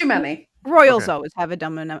 10? Too many. Royals always have a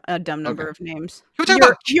dumb number of names. Can we talk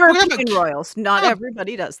about European royals? Not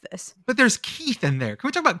everybody does this. But there's Keith in there. Can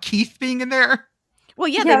we talk about Keith being in there? Well,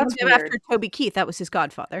 yeah, they named him after Toby Keith. That was his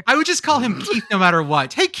godfather. I would just call him Keith no matter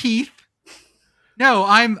what. Hey, Keith. No,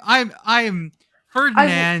 I'm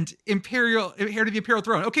Ferdinand, Imperial, heir to the Imperial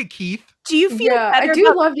throne. Okay, Keith. Do you feel better? I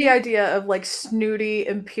do love the idea of like snooty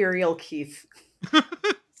Imperial Keith.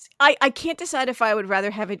 I can't decide if I would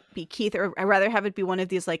rather have it be Keith or I'd rather have it be one of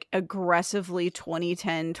these like aggressively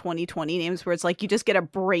 2010, 2020 names where it's like you just get a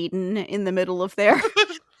Braden in the middle of there.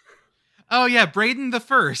 Oh yeah, Braden the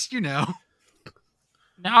First, you know.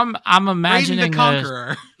 Now I'm imagining Braden the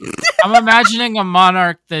Conqueror. I'm imagining a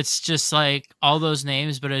monarch that's just like all those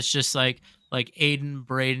names, but it's just like Aiden,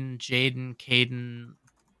 Braden, Jaden, Caden,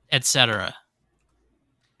 etc.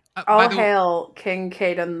 All hail King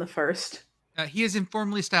Caden the First. He is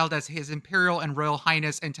informally styled as His Imperial and Royal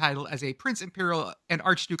Highness and titled as a Prince Imperial and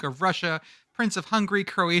Archduke of Russia, Prince of Hungary,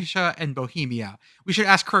 Croatia, and Bohemia. We should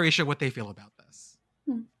ask Croatia what they feel about this.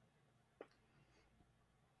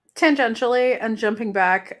 Tangentially and jumping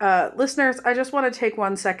back, listeners, I just want to take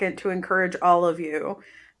 1 second to encourage all of you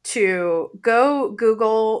to go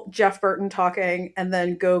Google Jeff Burton talking and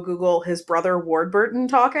then go Google his brother Ward Burton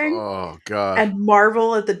talking. Oh, God. And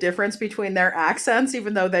marvel at the difference between their accents,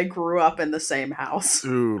 even though they grew up in the same house.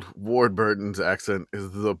 Dude, Ward Burton's accent is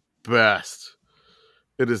the best.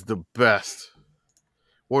 It is the best.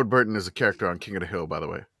 Ward Burton is a character on King of the Hill, by the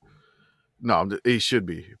way. No, he should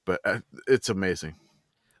be, but it's amazing.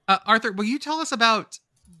 Arthur, will you tell us about,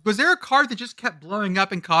 was there a car that just kept blowing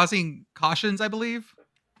up and causing cautions, I believe?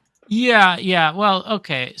 Yeah. Well,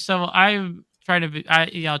 okay. So I'm trying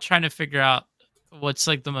to figure out what's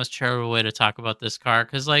like the most charitable way to talk about this car.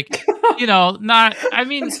 Cause like,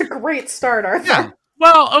 it's a great start, Arthur. Yeah.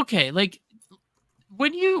 Well, okay. Like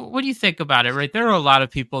when you think about it, right, there are a lot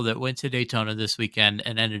of people that went to Daytona this weekend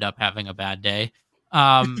and ended up having a bad day.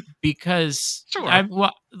 Because sure.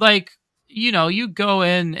 You go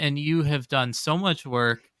in and you have done so much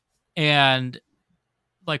work and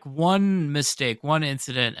like one mistake, one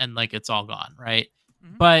incident, and like it's all gone, right?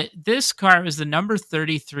 Mm-hmm. But this car is the number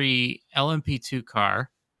 33 LMP2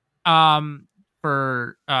 car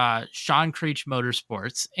for Sean Creech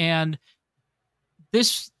Motorsports. And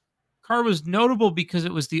this car was notable because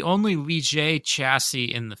it was the only Ligier chassis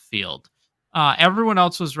in the field. Everyone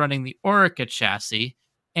else was running the Orica chassis.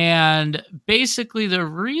 And basically the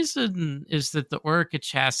reason is that the Orica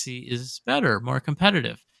chassis is better, more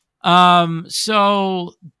competitive.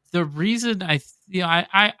 So the reason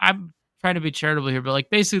I'm trying to be charitable here, but like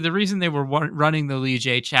basically the reason they were running the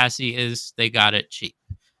Ligier chassis is they got it cheap.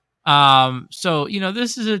 So,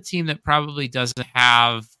 this is a team that probably doesn't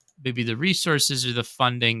have maybe the resources or the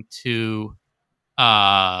funding to,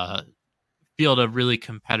 field a really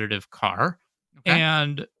competitive car. Okay.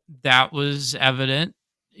 And that was evident,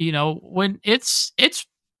 when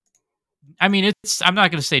I'm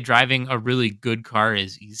not going to say driving a really good car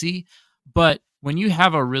is easy, but when you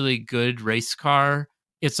have a really good race car,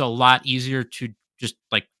 it's a lot easier to just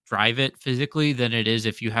like drive it physically than it is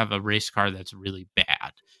if you have a race car that's really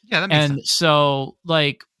bad. Yeah, that makes sense. So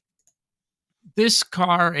like this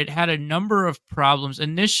car, it had a number of problems.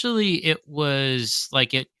 Initially, it was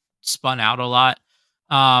like it spun out a lot.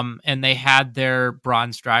 And they had their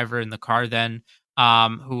bronze driver in the car then.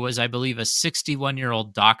 who was, I believe, a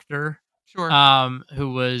 61-year-old doctor. Sure.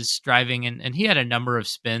 Who was driving, and he had a number of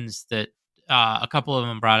spins that a couple of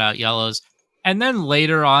them brought out yellows. And then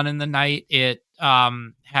later on in the night, it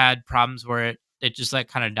had problems where it just like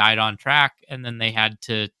kind of died on track, and then they had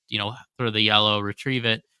to, throw the yellow, retrieve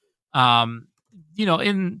it.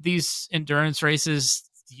 In these endurance races,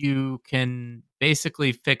 you can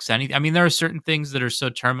basically fix anything. I mean, there are certain things that are so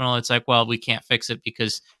terminal. It's like, well, we can't fix it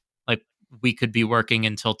because like we could be working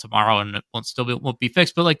until tomorrow and it won't be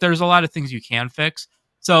fixed. But like, there's a lot of things you can fix.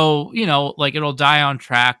 So, like it'll die on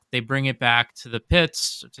track. They bring it back to the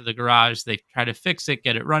pits, to the garage. They try to fix it,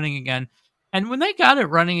 get it running again. And when they got it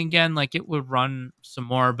running again, like it would run some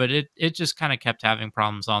more, but it just kind of kept having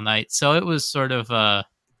problems all night. So it was sort of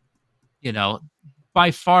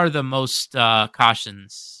by far the most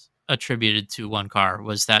cautions attributed to one car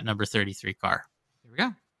was that number 33 car. There we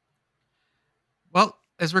go. Well,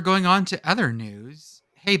 as we're going on to other news,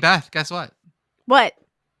 hey, Beth, guess what? What?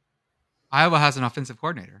 Iowa has an offensive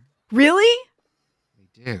coordinator. Really?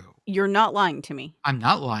 They do. You're not lying to me. I'm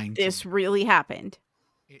not lying to you. This really happened.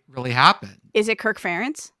 It really happened. Is it Kirk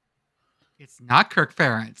Ferentz? It's not Kirk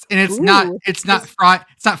Ferentz, and it's not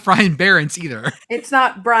Brian Barents either. It's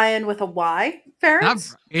not Brian with a Y.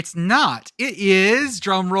 Ferentz. It's not. It is,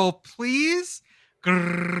 drum roll, please.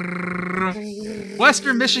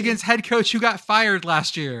 Western Michigan's head coach who got fired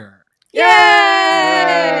last year.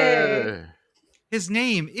 Yay! His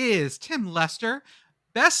name is Tim Lester,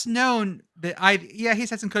 best known that he's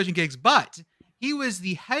had some coaching gigs, but he was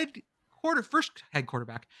the first head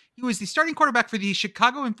quarterback. He was the starting quarterback for the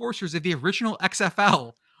Chicago Enforcers of the original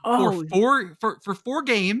XFL for 4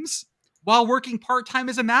 games while working part-time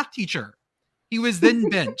as a math teacher. He was then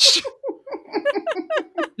benched.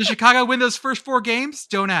 Did Chicago win those first 4 games?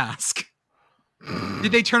 Don't ask.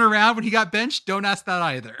 Did they turn around when he got benched? Don't ask that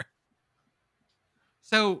either.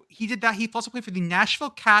 So he did that. He also played for the Nashville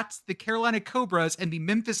Cats, the Carolina Cobras, and the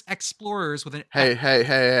Memphis Explorers with an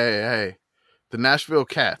Hey. The Nashville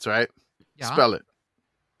Cats, right? Yeah. Spell it.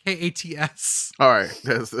 Kats. All right.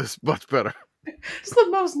 That's much better. It's the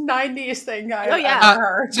most 90s thing I've ever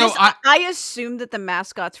heard. So I assumed that the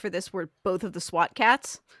mascots for this were both of the SWAT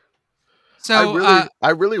cats. So I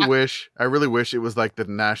really wish it was like the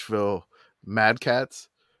Nashville Mad Cats.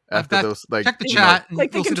 After those, like, check the chat,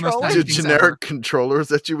 like the controllers, the generic controllers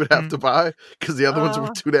that you would have to buy because the other ones were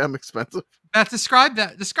too damn expensive. Beth, describe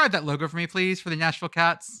that logo for me, please, for the Nashville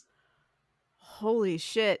Cats. Holy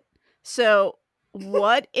shit! So,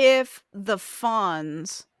 what if the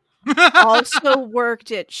Fonz also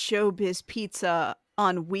worked at Showbiz Pizza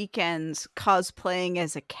on weekends, cosplaying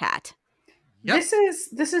as a cat? Yep.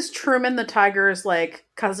 This is Truman the Tiger's like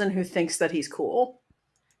cousin who thinks that he's cool.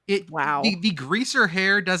 Wow. The greaser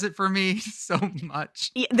hair does it for me so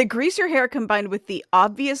much. Yeah, the greaser hair combined with the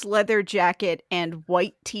obvious leather jacket and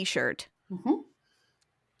white t-shirt. Mm-hmm.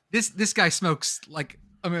 This guy smokes like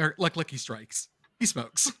Lucky Strikes. He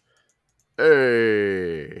smokes.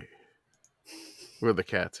 Hey. We're the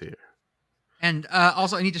cats here. And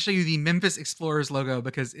also, I need to show you the Memphis Explorers logo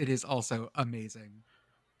because it is also amazing.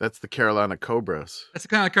 That's the Carolina Cobras. That's the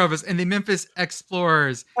Carolina Cobras, and the Memphis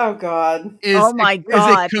Explorers. Oh God!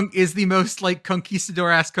 Is the most like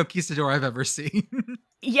conquistador-ass conquistador I've ever seen.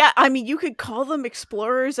 Yeah, I mean, you could call them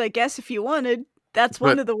explorers, I guess, if you wanted. That's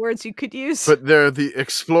one of the words you could use. But they're the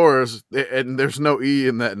Explorers, and there's no E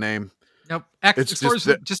in that name. Nope, Explorers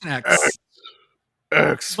just an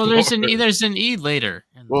X. Well, there's an E later.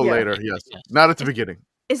 Later, yes. Not at the beginning.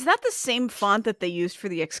 Is that the same font that they used for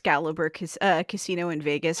the Excalibur casino in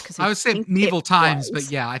Vegas? Because I would say medieval times, but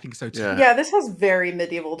yeah, I think so too. Yeah, this has very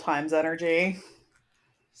medieval times energy.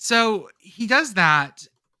 So he does that.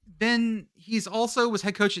 Then he's also was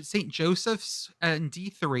head coach at St. Joseph's in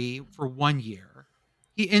D3 for 1 year.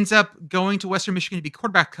 He ends up going to Western Michigan to be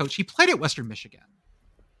quarterback coach. He played at Western Michigan.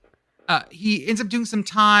 He ends up doing some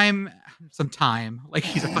time, like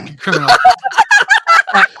he's a fucking criminal.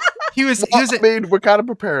 We're kind of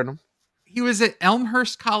preparing him. He was at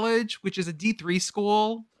Elmhurst College, which is a D3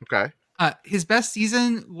 school. Okay. His best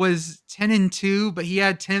season was 10-2, but he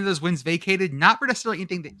had 10 of those wins vacated. Not for necessarily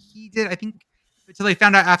anything that he did. I think until they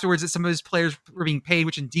found out afterwards that some of his players were being paid,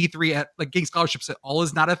 which in D3 at like getting scholarships at all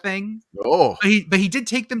is not a thing. Oh. But he did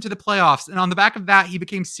take them to the playoffs, and on the back of that, he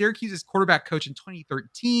became Syracuse's quarterback coach in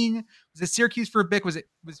 2013. Was at Syracuse for a bit. Was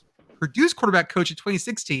Purdue's quarterback coach in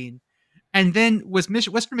 2016. And then was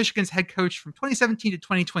Western Michigan's head coach from 2017 to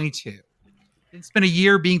 2022. Then spent a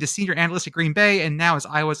year being the senior analyst at Green Bay, and now is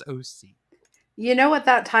Iowa's OC. You know what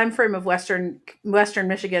that time frame of Western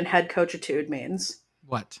Michigan head coachitude means?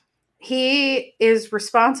 What? He is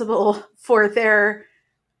responsible for their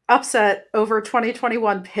upset over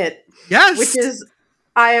 2021 Pitt. Yes. Which is,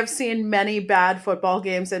 I have seen many bad football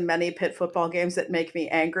games and many Pitt football games that make me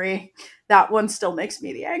angry. That one still makes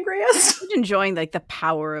me the angriest. I'm enjoying like the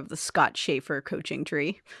power of the Scott Schaefer coaching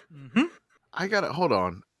tree. Mm-hmm. I gotta hold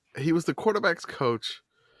on. He was the quarterback's coach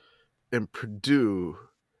in Purdue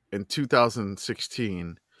in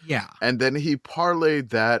 2016. Yeah. And then he parlayed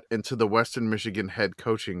that into the Western Michigan head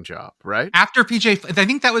coaching job, right? After PJ, I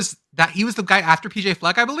think he was the guy after PJ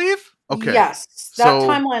Fleck, I believe. Okay. Yes. That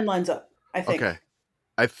timeline lines up, I think. Okay.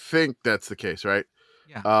 I think that's the case, right?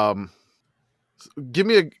 Yeah. Give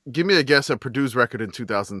me a guess at Purdue's record in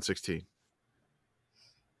 2016.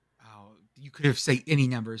 Oh, you could have said any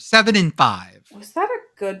number. 7-5. Was that a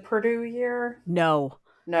good Purdue year? No.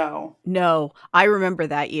 I remember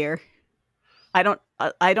that year. I don't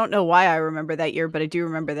know why I remember that year, but I do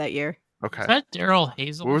remember that year. Okay. Is that Daryl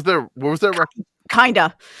Hazel? What was their record?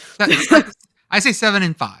 Kinda. I say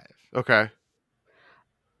 7-5. Okay.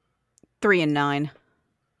 3-9.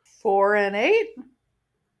 4-8.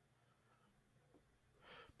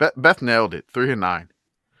 Beth nailed it. 3-9.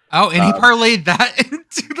 Oh, and he parlayed that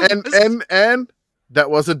into the and that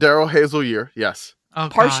was a Daryl Hazel year. Yes. Oh,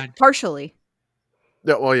 God. Partially.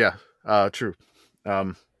 Yeah. Well, yeah. True.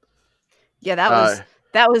 Yeah, that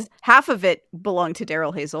was half of it belonged to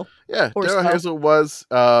Daryl Hazel. Yeah, Daryl Hazel was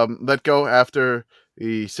let go after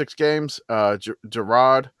the 6 games.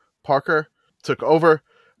 Gerard Parker took over.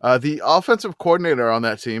 The offensive coordinator on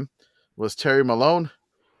that team was Terry Malone.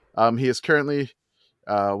 He is currently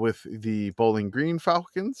with the Bowling Green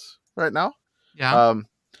Falcons right now. Yeah.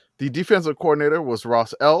 The defensive coordinator was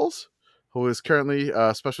Ross Ells, who is currently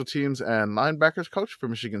special teams and linebackers coach for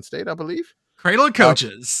Michigan State, I believe. Cradle of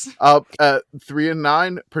coaches. At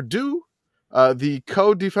 3-9, Purdue, the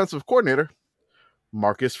co-defensive coordinator,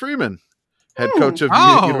 Marcus Freeman, head coach of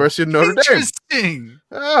the University of Notre Dame.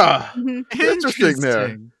 Interesting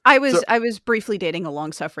there. I was briefly dating a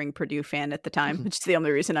long-suffering Purdue fan at the time, which is the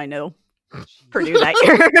only reason I know Purdue that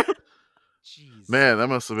year. Jeez. Man, that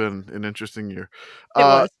must have been an interesting year. It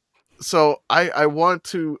was. So I wanted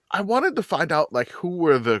to find out like who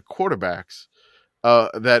were the quarterbacks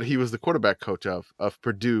that he was the quarterback coach of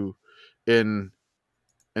Purdue in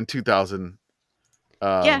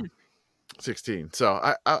 2016.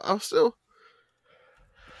 So I was still,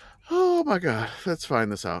 oh my God, let's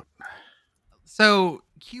find this out. So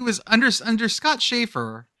he was under Scott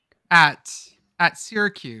Schaefer at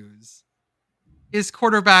Syracuse. His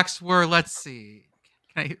quarterbacks were, let's see.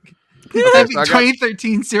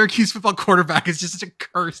 2013 Syracuse football quarterback is just such a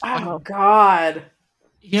curse. Oh God.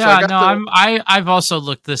 Yeah, so I've also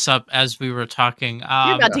looked this up as we were talking.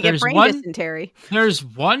 You're about to get brain dysentery. There's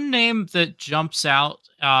one name that jumps out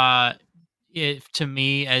to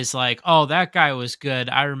me as like, oh, that guy was good.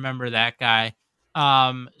 I remember that guy.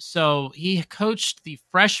 So he coached the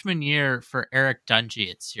freshman year for Eric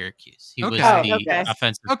Dungy at Syracuse. He was the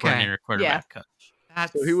offensive coordinator, quarterback coach.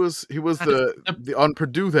 So he was the on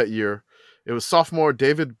Purdue that year. It was sophomore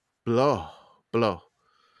David Blow.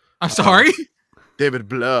 I'm sorry. David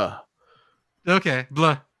Blah. Okay,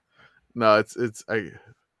 Blah. No, it's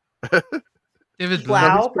David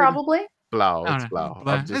Blau, probably. Blau. It's Blau.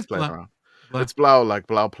 I'm just playing around. It's Blau like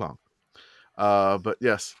Blau Plum. But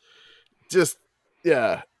yes, just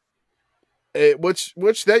yeah.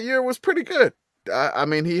 Which that year was pretty good. I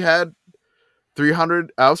mean, he had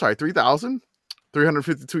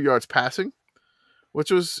 3,352 yards passing,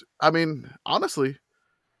 which was, I mean, honestly,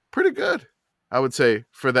 pretty good. I would say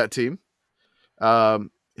for that team.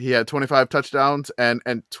 He had 25 touchdowns and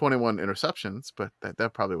 21 interceptions, but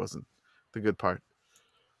that probably wasn't the good part.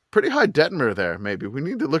 Pretty high Detmer there, maybe. We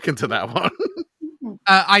need to look into that one.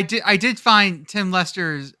 I did find Tim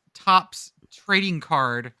Lester's Topps trading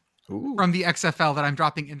card from the XFL that I'm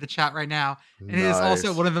dropping in the chat right now. And It is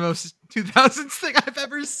also one of the most 2000s thing I've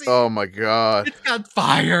ever seen. Oh my God. It's got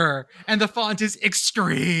fire and the font is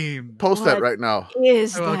extreme. Post that right now.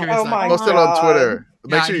 Is that? Oh my Post it on Twitter.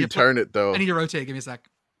 Make sure you turn it though. I need to rotate. Give me a sec.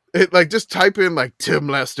 Just type in like Tim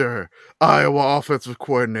Lester, Iowa offensive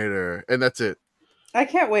coordinator, and that's it. I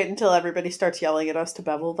can't wait until everybody starts yelling at us to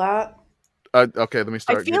bevel that. Okay, let me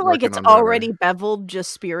start. I feel like it's already beveled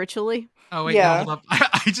just spiritually. Oh wait, no, hold up.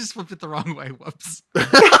 I just flipped it the wrong way. Whoops.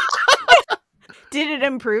 Did it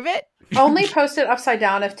improve it? Only post it upside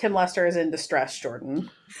down if Tim Lester is in distress, Jordan.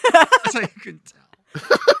 That's how you can tell.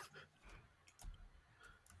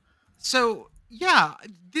 So yeah,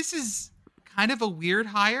 this is kind of a weird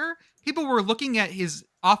hire. People were looking at his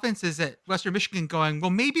offenses at Western Michigan going, well,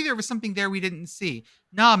 maybe there was something there we didn't see.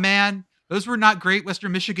 Nah, man, those were not great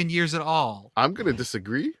Western Michigan years at all. I'm going to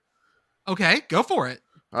disagree. Okay, go for it.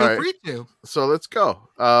 Feel free to. So let's go.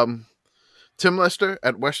 Tim Lester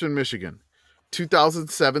at Western Michigan,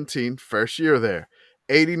 2017, first year there,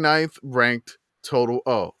 89th ranked total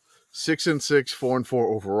O, 6-6, 4-4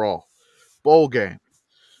 overall. Bowl game,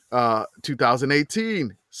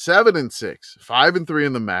 2018, 7-6, 5-3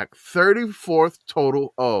 in the MAC, 34th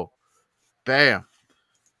total O. Bam.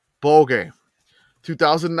 Bowl game,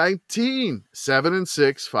 2019,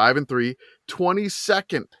 7-6, 5-3,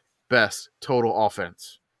 22nd best total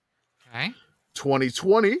offense. Okay.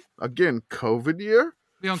 2020, again, COVID year,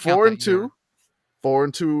 We don't 4-2,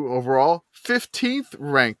 4-2 overall, 15th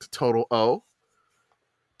ranked total O.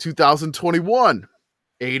 2021,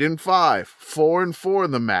 8-5, 4-4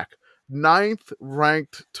 in the MAC, 9th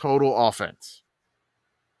ranked total offense.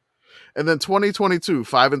 And then 2022,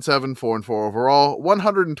 5-7, 4-4 overall,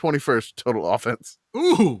 121st total offense.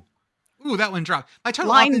 Ooh, that one dropped. By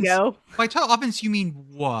total offense, you mean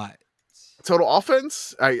what? Total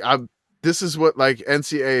offense? This is what, like,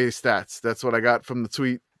 NCAA stats. That's what I got from the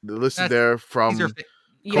tweet listed there from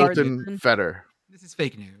Colton Fetter. This is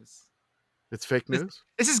fake news. It's fake news?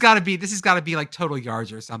 This has got to be like total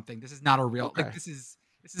yards or something. This is not a real. Okay. Like this is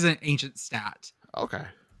an ancient stat. Okay.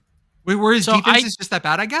 Where his defense is just that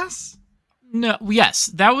bad, I guess. No, yes,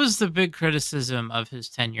 that was the big criticism of his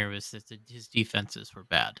tenure, was that his defenses were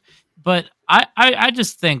bad. But I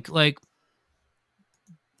just think, like,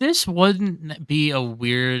 this wouldn't be a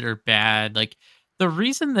weird or bad. Like, the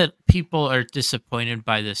reason that people are disappointed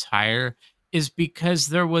by this hire is because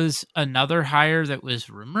there was another hire that was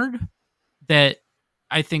rumored that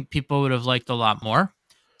I think people would have liked a lot more.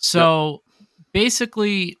 So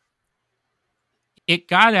basically, it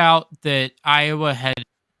got out that Iowa had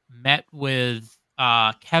met with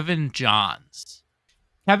Kevin Johns.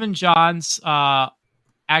 Kevin Johns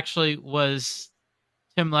actually was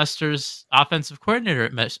Tim Lester's offensive coordinator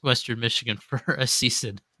at Western Michigan for a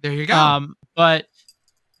season. There you go. But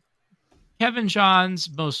Kevin Johns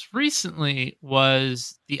most recently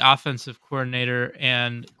was the offensive coordinator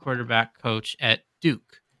and quarterback coach at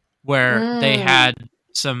Duke, where they had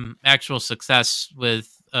some actual success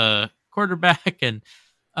with a quarterback and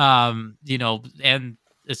and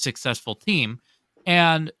a successful team.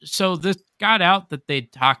 And so this got out that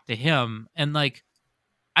they'd talked to him. And, like,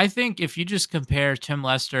 I think if you just compare Tim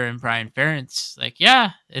Lester and Brian Ferentz, like,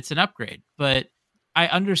 yeah, it's an upgrade. But I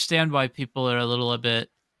understand why people are a little bit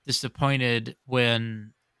disappointed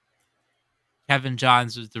when Kevin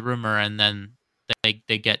Johns was the rumor and then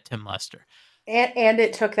they get Tim Lester. And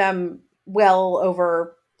it took them well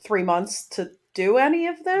over 3 months to do any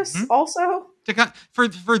of this also? For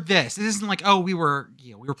this, it isn't like, we were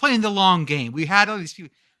playing the long game. We had all these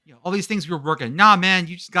people, all these things we were working. Nah, man,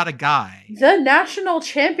 you just got a guy. The national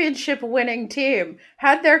championship winning team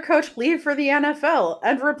had their coach leave for the NFL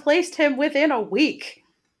and replaced him within a week.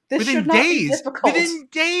 This should not be difficult. Within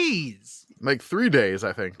days. Like 3 days,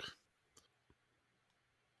 I think.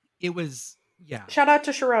 It was, yeah. Shout out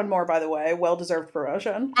to Sharon Moore, by the way. Well-deserved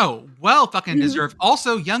promotion. Oh, well fucking deserved.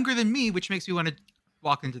 Also younger than me, which makes me want to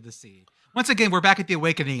walk into the sea. Once again, we're back at the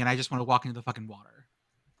awakening, and I just want to walk into the fucking water.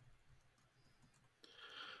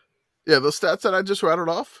 Yeah, those stats that I just rattled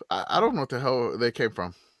off, I don't know what the hell they came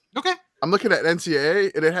from. Okay. I'm looking at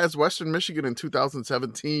NCAA, and it has Western Michigan in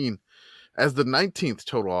 2017 as the 19th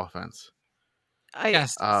total offense.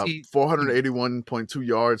 Yes. 481.2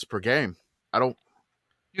 yards per game.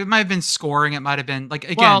 It might have been scoring. It might have been, like,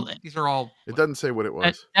 again, these are all. It doesn't say what it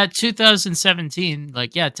was. At 2017,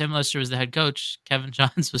 like, yeah, Tim Lester was the head coach. Kevin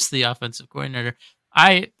Johns was the offensive coordinator.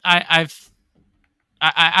 I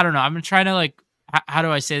don't know. I'm trying to, like, how do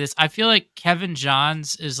I say this? I feel like Kevin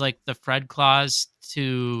Johns is like the Fred Claus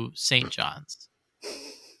to St. John's.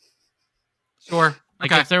 Sure.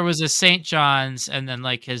 Like, if there was a St. John's and then,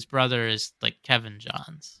 like, his brother is like Kevin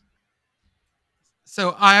Johns.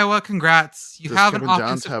 So Iowa, congrats! Does Kevin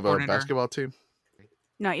Johns have a basketball team?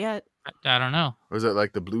 Not yet. I don't know. Or is it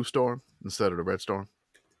like the Blue Storm instead of the Red Storm?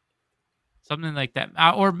 Something like that.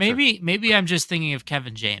 Or maybe I'm just thinking of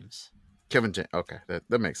Kevin James. Kevin James. Okay,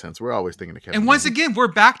 that makes sense. We're always thinking of Kevin. And once James. again, we're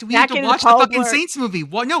back to have to watch the fucking Saints movie.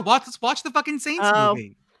 Well, no, let's watch the fucking Saints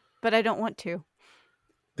movie. But I don't want to.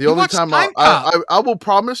 The only time I will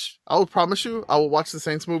promise you, I will watch the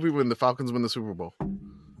Saints movie when the Falcons win the Super Bowl.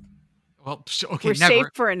 Well, okay, we're never. safe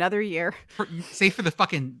for another year. Safe for the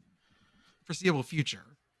fucking foreseeable future.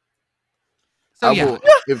 So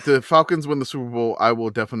if the Falcons win the Super Bowl, I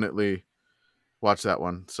will definitely watch that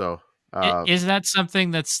one. So is that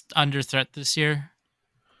something that's under threat this year?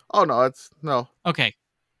 Oh no. Okay,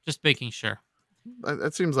 just making sure.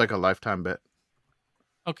 That seems like a lifetime bet.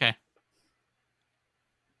 Okay.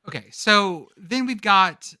 So then we've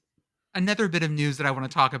got another bit of news that I want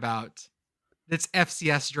to talk about. That's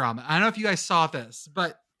FCS drama. I don't know if you guys saw this,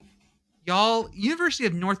 but y'all, University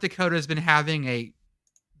of North Dakota has been having a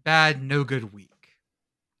bad, no good week.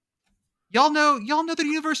 Y'all know the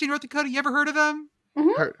University of North Dakota. You ever heard of them?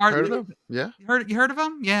 Mm-hmm. Heard of them? Yeah. You heard of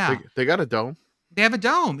them? Yeah. They got a dome. They have a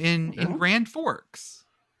dome in Grand Forks,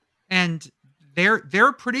 and they're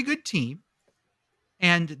a pretty good team,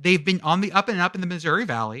 and they've been on the up and up in the Missouri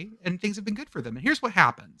Valley, and things have been good for them. And here's what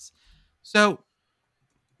happens. So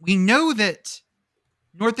we know that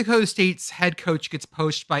North Dakota State's head coach gets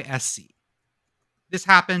poached by SC. This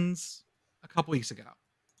happens a couple weeks ago.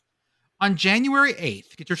 On January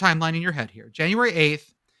 8th, get your timeline in your head here. January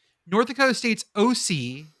 8th, North Dakota State's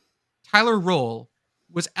OC, Tyler Roll,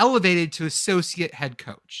 was elevated to associate head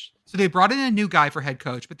coach. So they brought in a new guy for head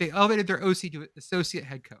coach, but they elevated their OC to associate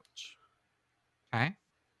head coach. Okay.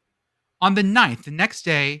 On the 9th, the next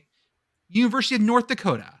day, University of North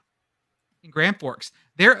Dakota in Grand Forks,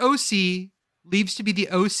 their OC leaves to be the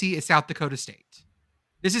OC at South Dakota State.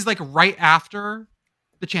 This is like right after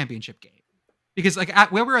the championship game. Because like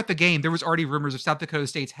when we were at the game, there was already rumors of South Dakota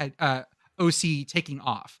State's head OC taking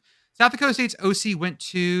off. South Dakota State's OC went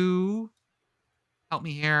to, help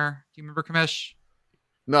me here. Do you remember, Commish?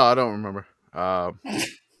 No, I don't remember. Hold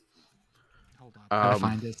on, I gotta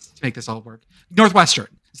find this to make this all work. Northwestern,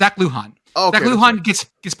 Zach Lujan. Okay, Zach Lujan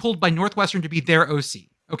gets pulled by Northwestern to be their OC.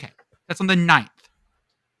 Okay, that's on the 9th.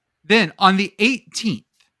 Then on the 18th,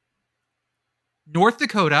 North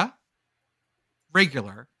Dakota,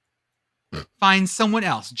 regular, finds someone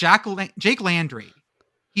else, Jake Landry.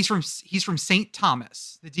 He's from St.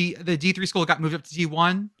 Thomas. The D3 school got moved up to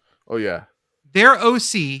D1. Oh yeah. Their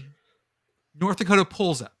OC, North Dakota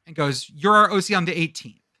pulls up and goes, "You're our OC on the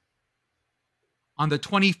 18th." On the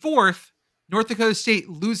 24th, North Dakota State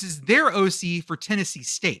loses their OC for Tennessee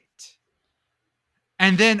State.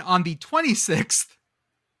 And then on the 26th,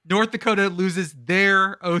 North Dakota loses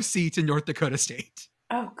their OC to North Dakota State.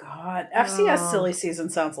 Oh, God. FCS silly season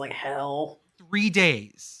sounds like hell. 3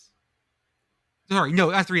 days. Sorry, no,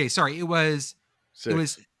 not 3 days. Sorry, it was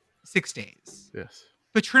 6 days. Yes.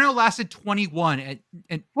 Petrino lasted 21.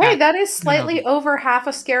 Wait, that is slightly over half a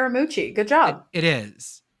Scaramucci. Good job. It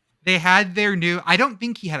is. They had their new, I don't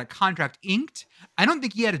think he had a contract inked. I don't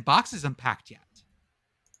think he had boxes unpacked yet.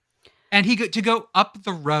 And to go up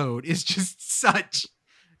the road is just such.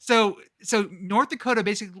 So North Dakota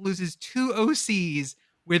basically loses 2 OCs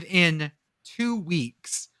within 2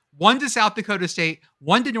 weeks. One to South Dakota State,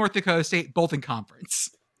 one to North Dakota State, both in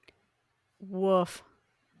conference. Woof.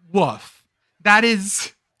 That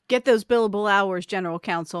is... Get those billable hours, General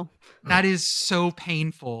Counsel. That is so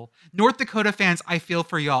painful. North Dakota fans, I feel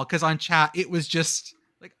for y'all, because on chat, it was just,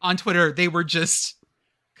 like, on Twitter, they were just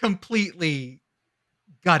completely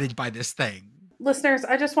gutted by this thing. Listeners,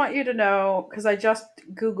 I just want you to know, because I just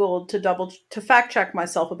Googled to fact check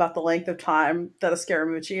myself about the length of time that a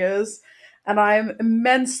Scaramucci is, and I'm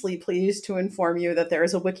immensely pleased to inform you that there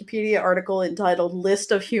is a Wikipedia article entitled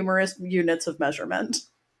 "List of Humorous Units of Measurement."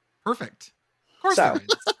 Perfect. Of course. So,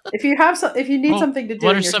 if you need something to do,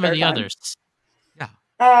 what in are your some of the time, others?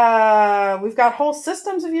 Yeah. We've got whole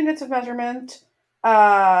systems of units of measurement.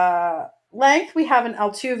 Length, we have an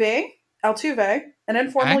Altuve, an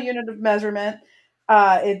informal unit of measurement.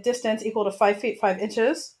 Distance equal to 5 feet 5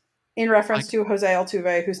 inches, in reference to Jose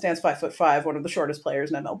Altuve, who stands 5'5", one of the shortest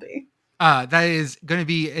players in MLB. That is going to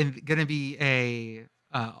be in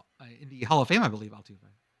the Hall of Fame, I believe, Altuve,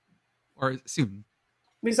 or soon.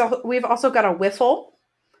 We've also got a wiffle,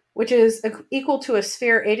 which is equal to a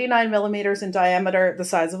sphere 89 millimeters in diameter, the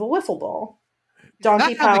size of a wiffle ball.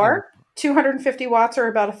 Donkey power, 250 watts, or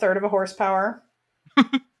about a third of a horsepower.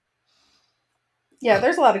 Yeah,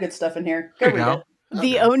 there's a lot of good stuff in here. Go read it.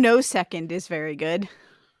 The oh no second is very good.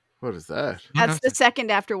 What is that? That's the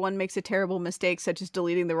second after one makes a terrible mistake, such as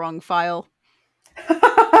deleting the wrong file. Oh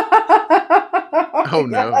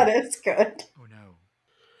no. That is good. Oh no.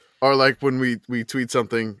 Or like when we tweet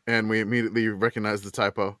something and we immediately recognize the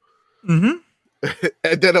typo. Mm-hmm.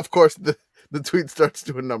 And then of course the tweet starts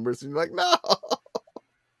doing numbers and you're like, no.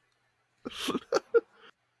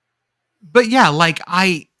 But yeah,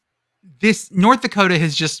 this North Dakota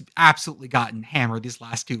has just absolutely gotten hammered these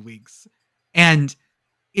last 2 weeks. And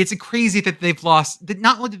it's crazy that they've lost, that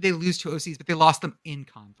not only did they lose 2 OCs, but they lost them in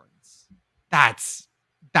conference. That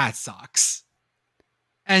sucks.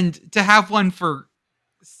 And to have one for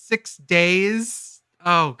 6 days,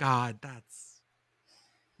 oh God,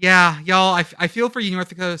 yeah, y'all, I feel for you, North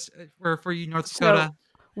Dakota, for you, North Dakota.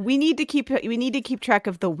 So we need to keep track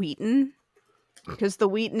of the Wheaton, because the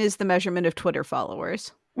Wheaton is the measurement of Twitter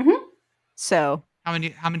followers. Mm-hmm. So how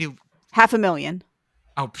many? 500,000.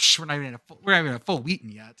 Oh, we're not even a full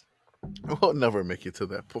Wheaton yet. We'll never make it to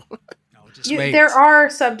that point. No, just wait. There are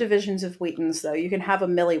subdivisions of Wheatons, though. You can have a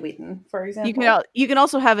Millie Wheaton, for example. You can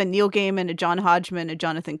also have a Neil Gaiman, a John Hodgman, a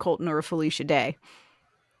Jonathan Colton, or a Felicia Day.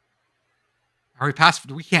 Are we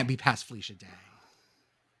past? We can't be past Felicia Day.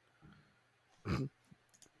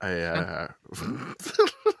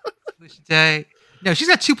 Felicia Day. No, she's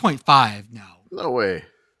at 2.5 now. No way.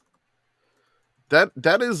 That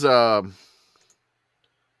is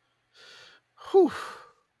whew.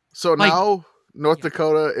 So like, now North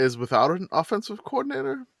Dakota is without an offensive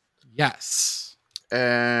coordinator? Yes.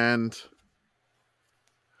 And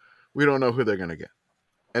we don't know who they're going to get.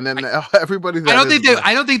 And then everybody that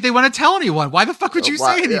I don't think they want to tell anyone. Why the fuck would you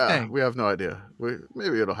say anything? Yeah, we have no idea.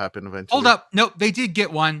 Maybe it'll happen eventually. Hold up. Nope, they did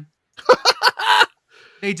get one.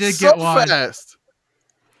 They did get one. Fast.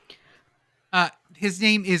 His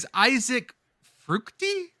name is Isaac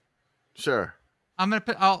Fruchty? Sure.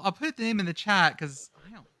 I'll put the name in the chat because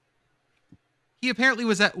he apparently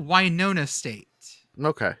was at Winona State.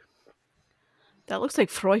 Okay. That looks like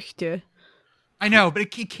Fruchte. I know, but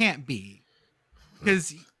it can't be.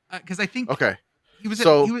 Because I think he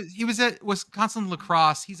was at Wisconsin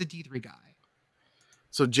Lacrosse. He's a D3 guy.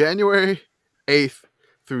 So January 8th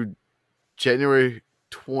through January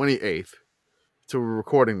 28th. So we're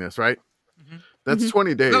recording this, right? Mm-hmm. That's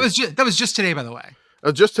 20 days. That was just today, by the way.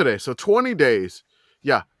 Just today. So 20 days.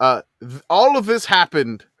 Yeah. All of this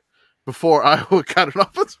happened before Iowa got an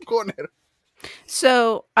offensive coordinator.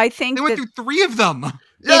 So I think they went through 3 of them.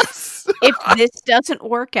 Yes. If this doesn't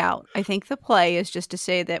work out, I think the play is just to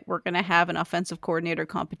say that we're going to have an offensive coordinator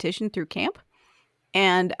competition through camp,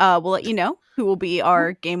 and we'll let you know who will be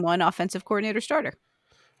our game 1 offensive coordinator starter.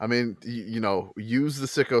 I mean, use the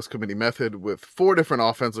Sickos committee method with 4 different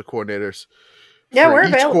offensive coordinators. Yeah, we're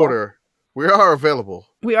available. Quarter, we are available.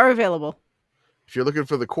 We are available. If you're looking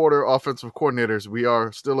for the quarter offensive coordinators, we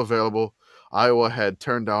are still available. Iowa had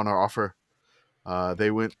turned down our offer.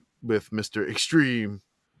 They went with Mr. Extreme,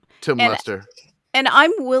 Tim Lester. And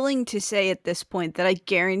I'm willing to say at this point that I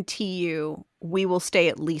guarantee you we will stay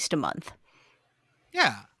at least a month.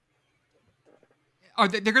 Yeah.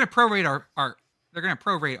 They're going to prorate our they're going to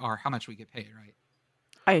prorate our how much we get paid, right?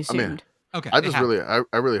 I assumed. Okay. I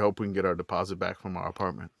really hope we can get our deposit back from our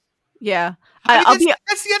apartment. Yeah. That's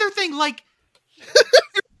the other thing. Like,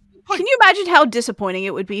 can you imagine how disappointing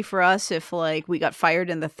it would be for us if we got fired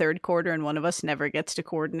in the 3rd quarter and one of us never gets to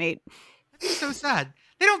coordinate? That'd be so sad.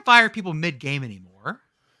 They don't fire people mid-game anymore.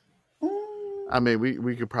 I mean,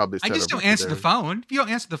 we could probably. I just don't answer the phone. If you don't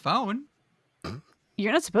answer the phone,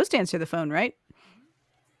 you're not supposed to answer the phone, right?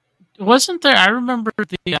 Wasn't there? I remember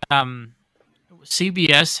the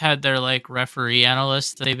CBS had their referee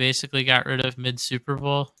analyst that they basically got rid of mid Super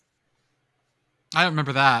Bowl. I don't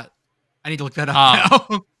remember that. I need to look that up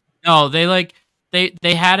now. No,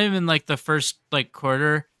 they had him in the first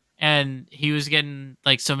quarter, and he was getting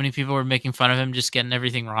so many people were making fun of him just getting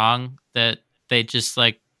everything wrong that they just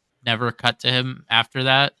never cut to him after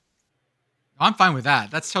that. I'm fine with that.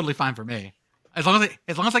 That's totally fine for me. As long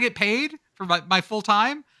as I get paid for my full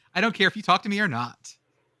time, I don't care if you talk to me or not.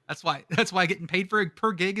 That's why getting paid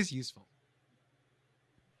per gig is useful.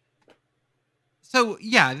 So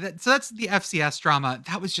yeah, that's the FCS drama.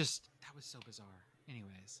 That was so bizarre.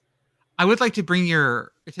 Anyways, I would like to bring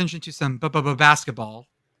your attention to some basketball.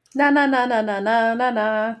 Na.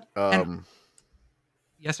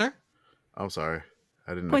 Yes, sir. I'm sorry,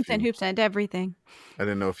 I didn't know. Points and hoops and everything. I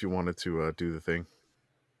didn't know if you wanted to do the thing.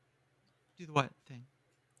 Do the what thing?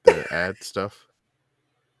 The ad stuff.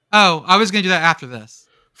 Oh, I was going to do that after this.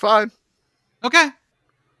 Fine. Okay.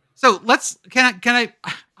 So can I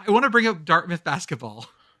want to bring up Dartmouth basketball.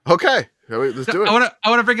 Okay. Let's do it. I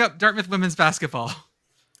want to bring up Dartmouth women's basketball.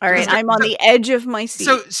 All right. I'm on the edge of my seat.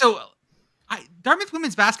 So Dartmouth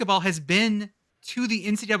women's basketball has been to the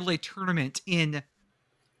NCAA tournament in, I'm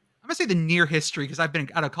going to say the near history because I've been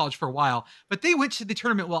out of college for a while, but they went to the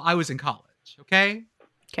tournament while I was in college. Okay.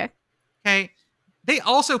 They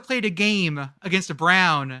also played a game against a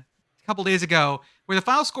Brown a couple days ago where the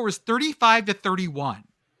final score was 35-31.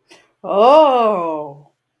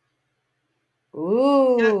 Oh.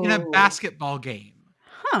 Ooh. In a basketball game.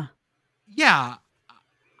 Huh. Yeah.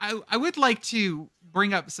 I would like to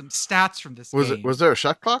bring up some stats from this game. Was there a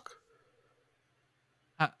shot clock?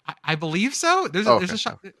 I believe so. There's a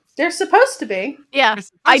shot. There's supposed to be. Yeah.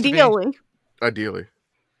 Ideally.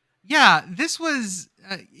 Yeah. This was,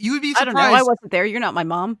 you would be surprised. I don't know. I wasn't there. You're not my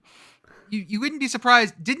mom. You wouldn't be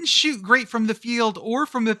surprised. Didn't shoot great from the field or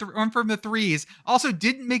from the threes. Also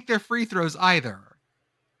didn't make their free throws either.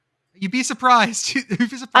 You'd be surprised.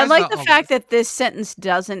 I like the fact that this sentence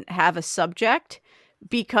doesn't have a subject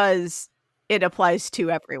because it applies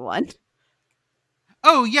to everyone.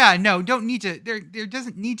 Oh yeah, no, don't need to. There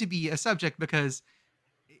doesn't need to be a subject because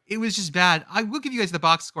it was just bad. I will give you guys the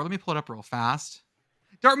box score. Let me pull it up real fast.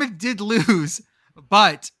 Dartmouth did lose,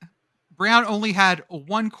 but Brown only had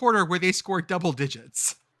one quarter where they scored double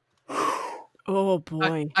digits. Oh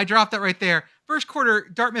boy. I dropped that right there. First quarter,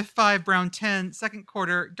 Dartmouth 5, Brown 10. Second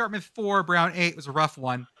quarter, Dartmouth 4, Brown 8. It was a rough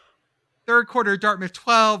one. Third quarter, Dartmouth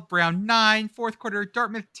 12, Brown 9. Fourth quarter,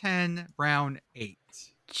 Dartmouth 10, Brown 8.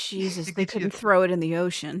 Jesus, they couldn't throw it in the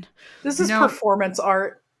ocean. This is performance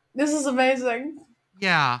art. This is amazing.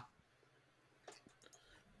 Yeah.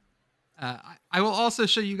 I will also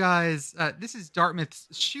show you guys, this is Dartmouth's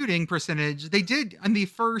shooting percentage. They did in the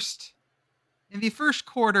first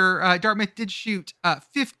quarter, Dartmouth did shoot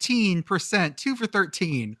 15%, 2 for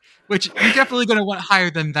 13, which you're definitely going to want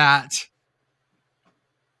higher than that.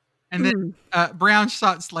 And then Brown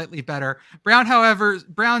shot slightly better. Brown, however,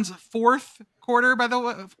 Brown's fourth quarter,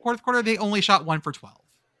 they only shot 1 for 12.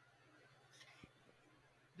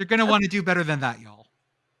 You're going to want to do better than that, y'all.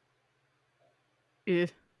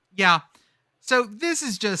 Yeah. So this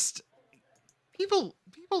is just people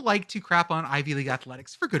like to crap on Ivy League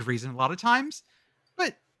athletics for good reason a lot of times,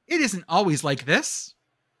 but it isn't always like this.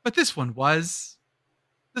 But this one was.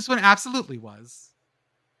 This one absolutely was.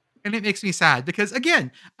 And it makes me sad because,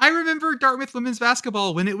 again, I remember Dartmouth women's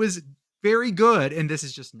basketball when it was very good, and this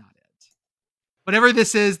is just not it. Whatever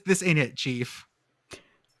this is, this ain't it, Chief.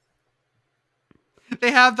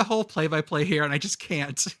 They have the whole play-by-play here, and I just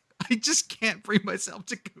can't bring myself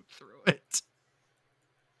to go through it.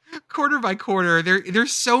 Quarter by quarter,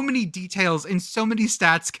 there's so many details and so many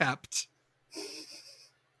stats kept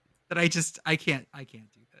that I can't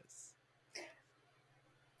do this.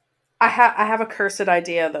 I have a cursed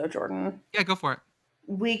idea though, Jordan. Yeah, go for it.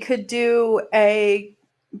 We could do a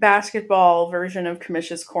basketball version of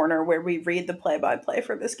Commish's Corner where we read the play-by-play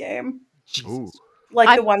for this game. Jesus.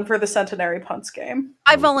 Like the one for the Centenary Punts game.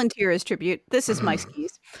 I volunteer as tribute. This is my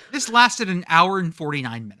skis. This lasted an hour and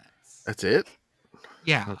 49 minutes. That's it?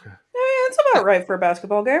 Yeah. Okay. Yeah, that's about right for a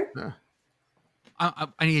basketball game. Yeah.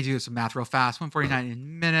 I need to do some math real fast. 149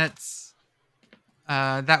 in minutes.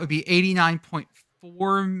 That would be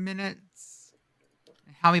 89.4 minutes.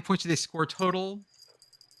 How many points do they score total?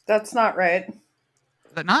 That's not right.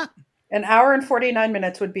 Is that not? An hour and 49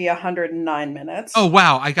 minutes would be 109 minutes. Oh,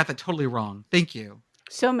 wow. I got that totally wrong. Thank you.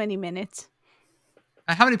 So many minutes.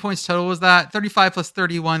 How many points total was that? 35 plus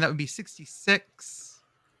 31. That would be 66.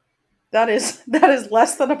 That is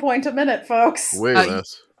less than a point a minute, folks. Way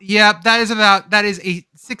less. Yeah, that is a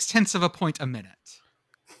 0.6 of a point a minute.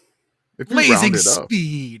 Blazing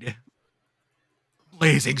speed.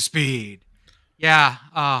 Blazing speed. Yeah.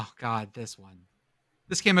 Oh God, this one.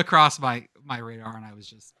 This came across my radar, and I was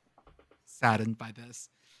just saddened by this.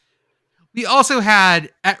 We also had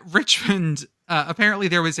at Richmond. Apparently,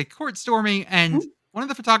 there was a court storming, and one of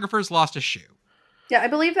the photographers lost a shoe. Yeah, I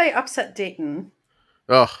believe they upset Dayton.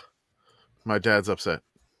 Ugh. My dad's upset.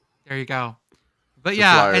 There you go. But the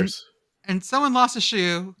yeah, Flyers. and someone lost a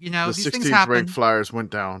shoe. You know, the these things 16th happen. ranked Flyers went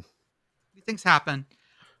down. These things happen.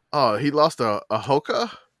 Oh, he lost a Hoka?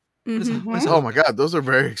 Mm-hmm. Oh my God, those are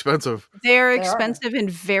very expensive. They're expensive and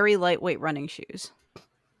very lightweight running shoes.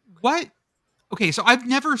 What? Okay, so I've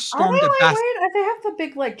never stormed a basketball. They have the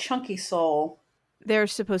big, like, chunky sole. They're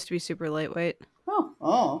supposed to be super lightweight.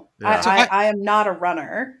 Oh. Yeah. I am not a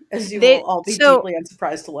runner, as you will all be deeply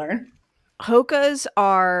unsurprised to learn. Hokas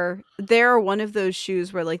they're one of those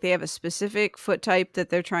shoes where like they have a specific foot type that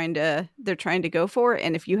they're trying to go for,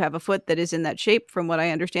 and if you have a foot that is in that shape, from what I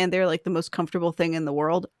understand, they're like the most comfortable thing in the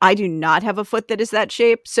world. I do not have a foot that is that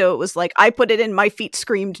shape, so it was like I put it in, my feet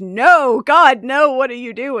screamed, "No, God, no, what are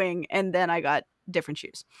you doing?" And then I got different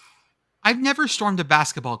shoes. I've never stormed a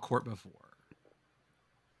basketball court before.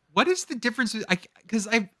 What is the difference?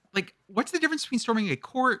 What's the difference between storming a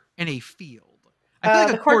court and a field? I feel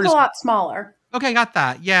like the court's a lot smaller. Okay, I got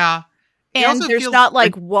that. Yeah. And there's not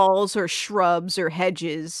like walls or shrubs or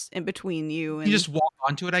hedges in between you. And you just walk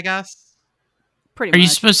onto it, I guess. Pretty much. Are you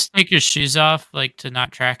supposed to take your shoes off, like to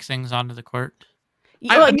not track things onto the court?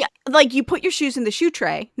 Like you put your shoes in the shoe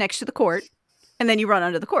tray next to the court, and then you run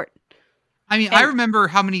onto the court. I mean, I remember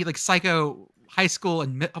how many like psycho high school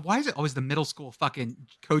and why is it always the middle school fucking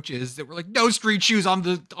coaches that were like, no street shoes on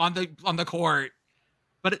the court?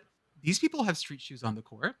 But these people have street shoes on the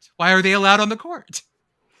court. Why are they allowed on the court?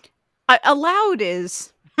 Allowed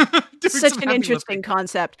is such an interesting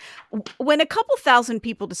concept. When a couple thousand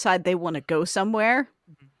people decide they want to go somewhere,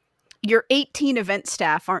 your 18 event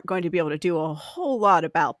staff aren't going to be able to do a whole lot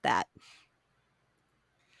about that.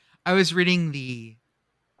 I was reading the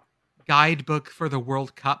guidebook for the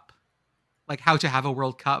World Cup, like how to have a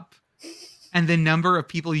World Cup, and the number of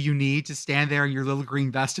people you need to stand there in your little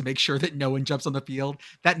green vest to make sure that no one jumps on the field,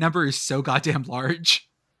 that number is so goddamn large.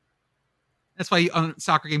 That's why on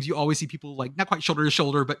soccer games, you always see people like not quite shoulder to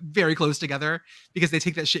shoulder, but very close together because they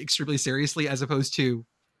take that shit extremely seriously as opposed to,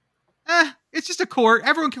 it's just a court.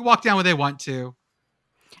 Everyone can walk down where they want to.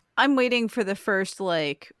 I'm waiting for the first,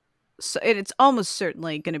 like, so it's almost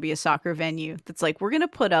certainly going to be a soccer venue that's like, we're going to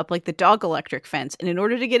put up like the dog electric fence. And in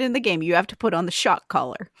order to get in the game, you have to put on the shock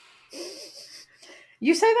collar.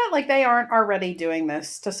 You say that like they aren't already doing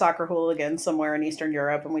this to soccer hooligans somewhere in Eastern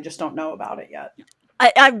Europe, and we just don't know about it yet.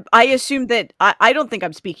 I assume that I don't think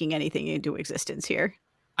I'm speaking anything into existence here.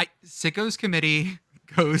 Sickos committee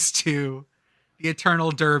goes to the Eternal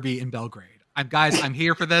Derby in Belgrade. I'm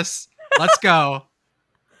here for this. Let's go.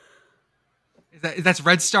 That's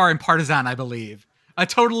Red Star and Partizan, I believe. A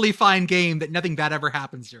totally fine game that nothing bad ever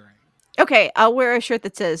happens during. Okay, I'll wear a shirt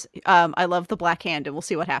that says, I love the Black Hand, and we'll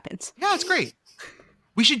see what happens. Yeah, it's great.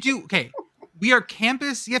 We should do, we are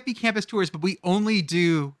CFB campus tours, but we only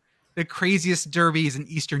do the craziest derbies in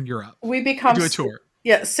Eastern Europe. We become do a tour.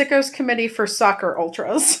 Yeah, Sickos Committee for Soccer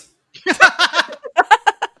Ultras.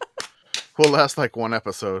 We'll last like one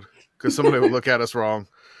episode because somebody will look at us wrong.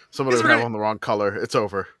 Somebody will have on the wrong color. It's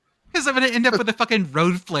over. Because I'm going to end up with a fucking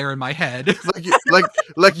road flare in my head.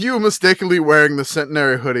 like you mistakenly wearing the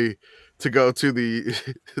Centenary hoodie to go to the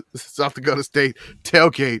South Dakota State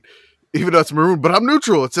tailgate, even though it's maroon, but I'm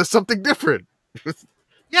neutral. It says something different.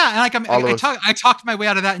 Yeah, and I talked my way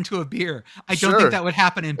out of that into a beer. I don't think that would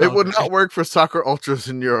happen in Belgrade. It would not work for soccer ultras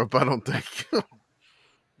in Europe, I don't think.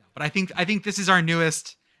 But I think this is our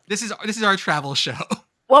newest. This is our travel show.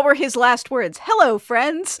 What were his last words? Hello,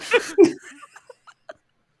 friends.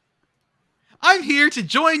 I'm here to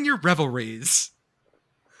join your revelries.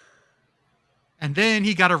 And then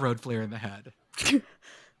he got a road flare in the head.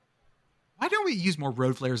 Why don't we use more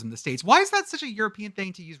road flares in the States? Why is that such a European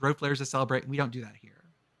thing to use road flares to celebrate, and we don't do that here?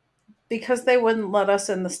 Because they wouldn't let us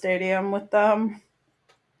in the stadium with them.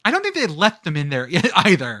 I don't think they let them in there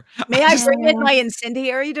either. May I bring in my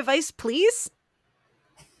incendiary device, please?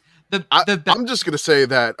 I'm just going to say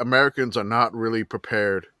that Americans are not really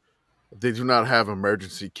prepared. They do not have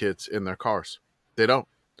emergency kits in their cars. They don't.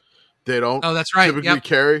 Oh, that's right. Typically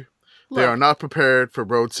carry. They are not prepared for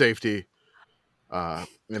road safety. And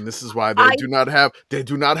this is why they do not have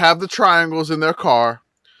the triangles in their car.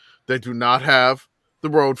 They do not have the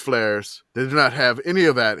road flares. They do not have any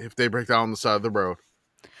of that if they break down on the side of the road.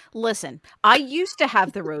 Listen, I used to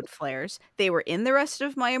have the road flares. They were in the rest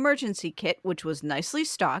of my emergency kit, which was nicely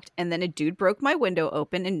stocked, and then a dude broke my window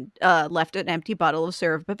open and left an empty bottle of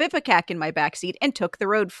syrup Vivicac in my backseat and took the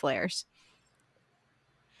road flares.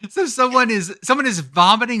 So someone is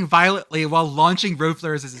vomiting violently while launching road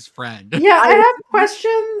flares as his friend. Yeah, I have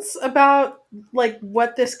questions about like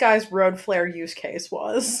what this guy's road flare use case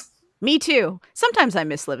was. Me too. Sometimes I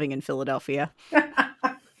miss living in Philadelphia.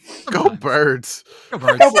 Go Birds. Go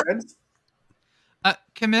Birds.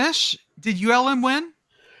 Commish, did ULM win?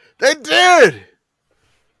 They did.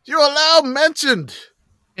 ULM mentioned.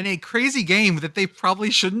 In a crazy game that they probably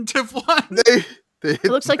shouldn't have won. It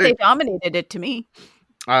looks like they dominated it to me.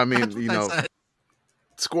 I mean,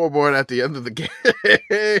 scoreboard at the end of the game.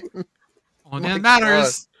 Well, that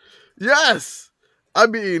matters. God. Yes. I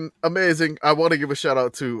mean, amazing. I want to give a shout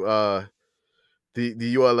out to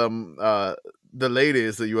the ULM, the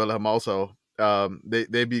ladies, the ULM also.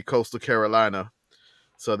 They beat Coastal Carolina.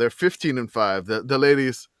 So they're 15-5. The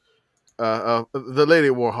ladies, the Lady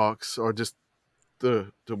Warhawks, or just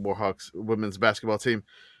the Warhawks women's basketball team,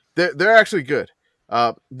 they're actually good.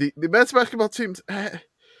 The men's basketball teams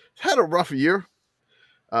had a rough year,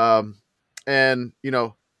 and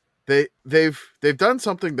they've done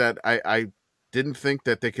something that I didn't think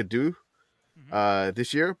that they could do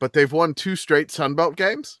this year, but they've won 2 straight Sun Belt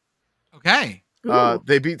games. Okay,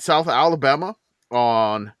 they beat South Alabama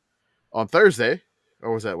on Thursday,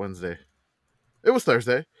 or was that Wednesday? It was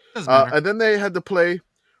Thursday, and then they had to play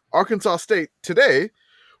Arkansas State today,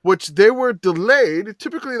 which they were delayed.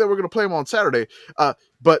 Typically, they were going to play them on Saturday,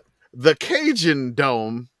 but the Cajun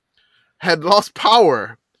Dome had lost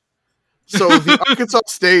power. So the Arkansas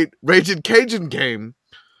State Raging Cajun game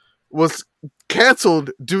was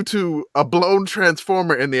canceled due to a blown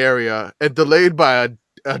transformer in the area and delayed by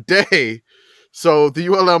a day. So the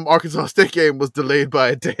ULM Arkansas State game was delayed by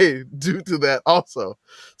a day due to that also.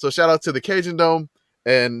 So shout out to the Cajun Dome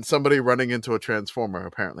and somebody running into a transformer,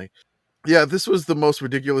 apparently. Yeah, this was the most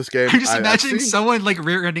ridiculous game. I'm just imagining someone like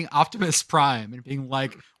rear-ending Optimus Prime and being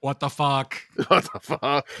like, what the fuck? What the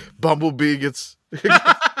fuck? Bumblebee gets...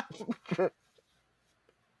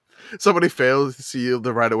 Somebody fails to see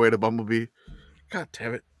the right away to Bumblebee. God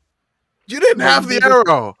damn it. You didn't have the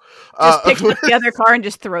arrow. Just picks up the other car and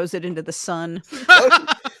just throws it into the sun.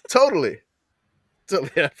 Totally.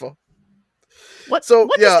 What does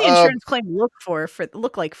the insurance claim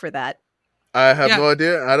look like for that? I have no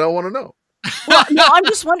idea. I don't want to know. Well, no, I'm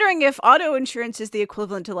just wondering if auto insurance is the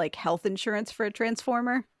equivalent to like health insurance for a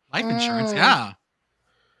Transformer. Life insurance, yeah.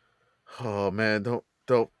 Oh man, don't.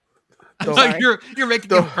 You're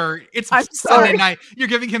making him hurt. It's Sunday night. You're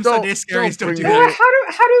giving him Sunday scaries. Don't do that.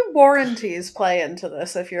 How do warranties play into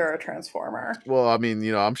this if you're a Transformer? Well, I mean,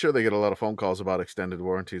 I'm sure they get a lot of phone calls about extended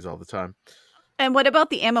warranties all the time. And what about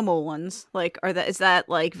the animal ones? Like, is that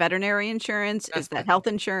like veterinary insurance? Is that health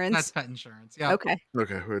insurance? That's pet insurance. Yeah. Okay,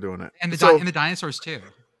 we're doing it. And the dinosaurs too.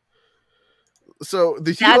 So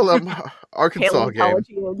the ULM Arkansas game.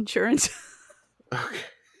 Insurance. Okay.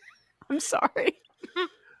 I'm sorry.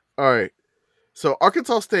 All right. So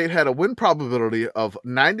Arkansas State had a win probability of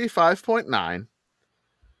 95.9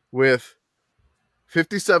 with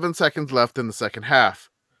 57 seconds left in the second half.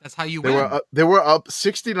 That's how you win. They were up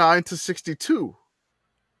 69-62.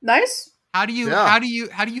 Nice. How do you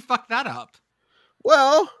fuck that up?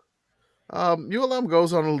 Well, ULM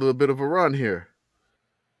goes on a little bit of a run here.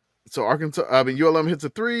 So ULM hits a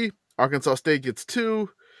 3, Arkansas State gets 2.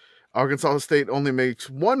 Arkansas State only makes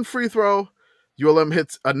 1 free throw. ULM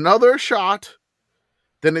hits another shot.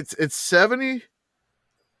 Then it's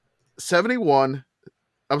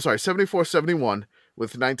 74-71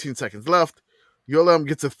 with 19 seconds left. ULM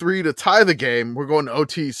gets a 3 to tie the game. We're going to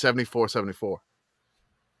OT 74-74.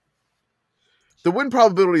 The win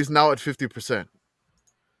probability is now at 50%.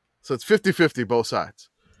 So it's 50-50 both sides.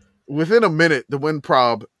 Within a minute, the win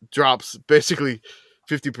prob drops basically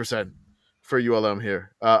 50% for ULM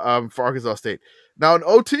here, for Arkansas State. Now in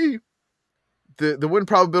OT, the win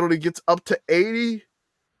probability gets up to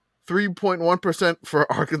 83.1%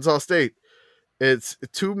 for Arkansas State. It's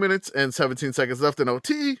 2 minutes and 17 seconds left in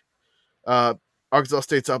OT. Arkansas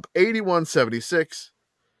State's up 81-76.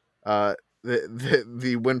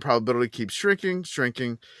 The win probability keeps shrinking.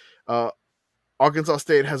 Arkansas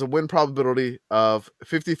State has a win probability of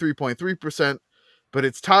 53.3%, but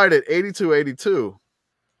it's tied at 82-82.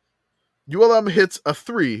 ULM hits a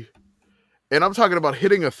 3, and I'm talking about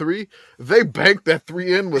hitting a 3. They banked that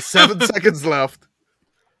 3 in with 7 seconds left.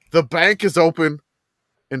 The bank is open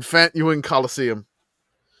in Fant Ewing Coliseum,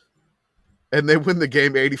 and they win the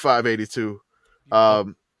game 85-82.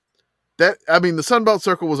 The Sunbelt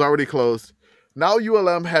Circle was already closed. Now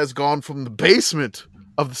ULM has gone from the basement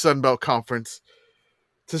of the Sunbelt Conference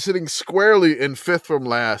to sitting squarely in 5th from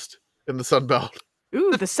last in the Sunbelt.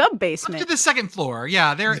 Ooh, the sub-basement. Up to the 2nd floor.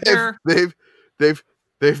 Yeah, they've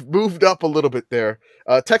moved up a little bit there.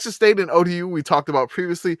 Texas State and ODU we talked about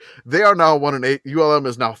previously. They are now 1-8. ULM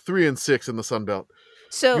is now 3-6 in the Sunbelt.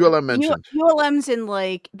 So ULM mentioned. ULM's in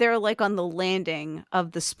they're on the landing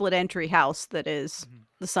of the split entry house that is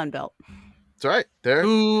the Sunbelt. That's right. There.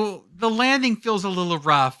 Ooh, the landing feels a little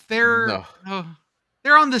rough. They're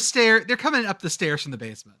on the stair. They're coming up the stairs from the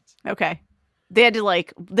basement. Okay. They had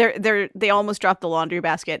to they almost dropped the laundry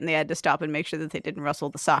basket and they had to stop and make sure that they didn't rustle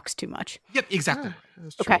the socks too much. Yep, exactly.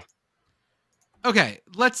 Okay. Okay,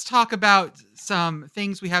 let's talk about some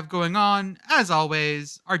things we have going on. As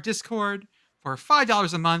always, our Discord. For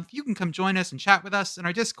 $5 a month, you can come join us and chat with us in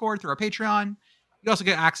our Discord through our Patreon. You also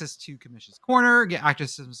get access to Commish's Corner, get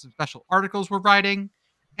access to some special articles we're writing,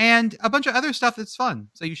 and a bunch of other stuff that's fun.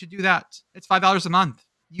 So you should do that. It's $5 a month.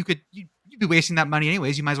 You'd be wasting that money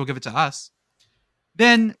anyways. You might as well give it to us.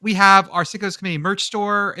 Then we have our Sickos Committee merch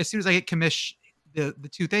store. As soon as I get Commish the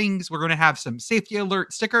 2 things, we're going to have some safety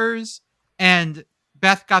alert stickers. And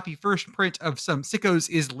Beth got the first print of some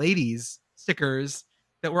Sickos is Ladies stickers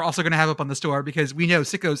that we're also going to have up on the store because we know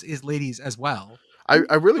Sickos is ladies as well.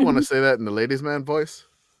 I really want to say that in the ladies' man voice.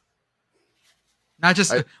 Not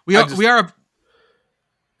just I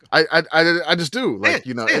just do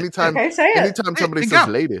anytime somebody says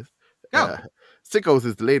ladies, Sickos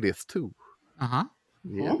is ladies too.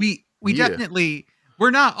 Yeah. We definitely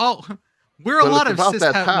we're not all we're a lot of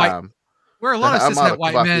cishet white. We're a lot of cishet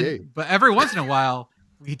white men, but every once in a while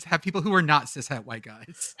we have people who are not cishet white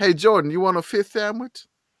guys. Hey Jordan, you want a fish sandwich?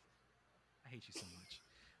 I hate you so much.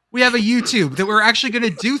 We have a YouTube that we're actually going to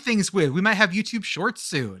do things with. We might have YouTube Shorts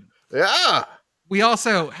soon. Yeah. We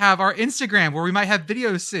also have our Instagram where we might have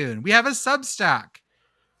videos soon. We have a Substack.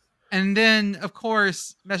 And then, of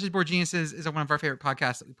course, Message Board Geniuses is one of our favorite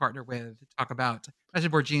podcasts that we partner with to talk about.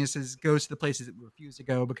 Message Board Geniuses goes to the places that we refuse to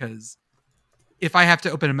go because if I have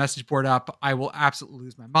to open a message board up, I will absolutely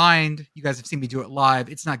lose my mind. You guys have seen me do it live.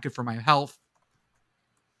 It's not good for my health.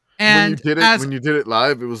 And when you did it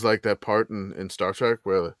live, it was like that part in Star Trek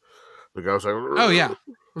where the guy was like, "Oh yeah,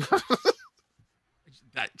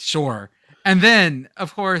 sure." And then,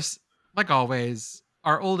 of course, like always,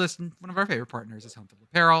 our oldest and one of our favorite partners is Home Field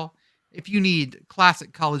Apparel. If you need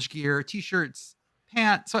classic college gear, t-shirts,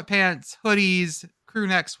 pants, sweatpants, hoodies, crew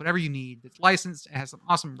necks, whatever you need, it's licensed. It has some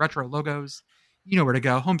awesome retro logos. You know where to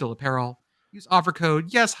go. Home Field Apparel. Use offer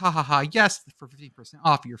code yes yes for 15%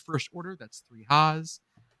 off your first order. That's 3 ha's.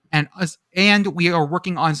 And we are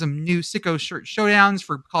working on some new Sickos shirt showdowns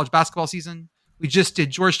for college basketball season. We just did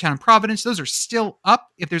Georgetown and Providence. Those are still up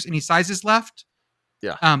if there's any sizes left.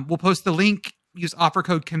 Yeah. We'll post the link. Use offer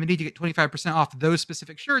code committee to get 25% off those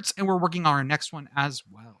specific shirts. And we're working on our next one as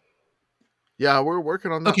well. Yeah, we're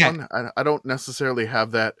working on that one. I don't necessarily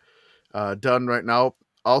have that done right now.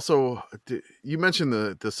 Also, you mentioned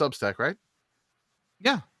the Substack, right?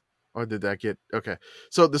 Yeah. Or did that get... Okay.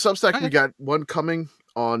 So the Substack, we got one coming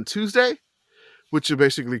on Tuesday, which will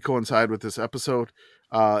basically coincide with this episode.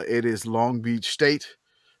 It is Long Beach State.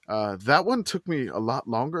 That one took me a lot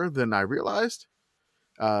longer than I realized.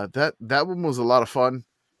 That one was a lot of fun.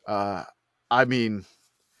 I mean,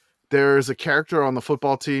 there's a character on the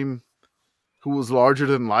football team who was larger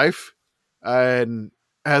than life and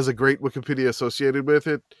has a great Wikipedia associated with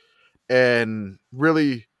it, and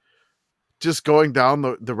really just going down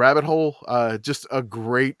the rabbit hole. Just a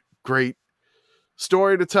great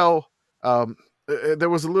story to tell. There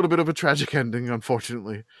was a little bit of a tragic ending,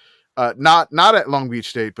 unfortunately. Not at Long Beach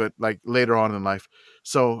State, but like later on in life.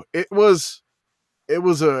 So it was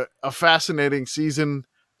a fascinating season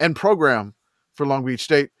and program for Long Beach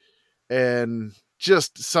State, and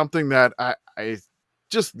just something that I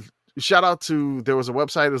just shout out to. There was a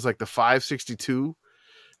website, it was like the 562,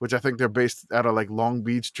 which I think they're based out of like Long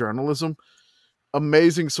Beach journalism.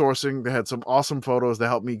 Amazing sourcing. They had some awesome photos that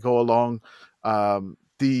helped me go along.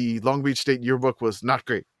 The Long Beach State yearbook was not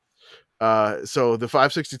great. So the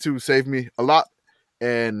 562 saved me a lot,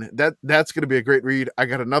 and that's going to be a great read. I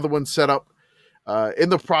got another one set up in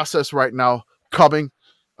the process right now, coming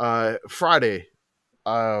Friday,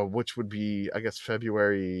 which would be, I guess,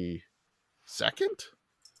 February 2nd.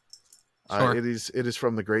 Sure. It is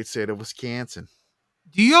from the great state of Wisconsin.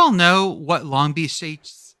 Do you all know what Long Beach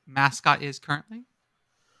State's mascot is currently?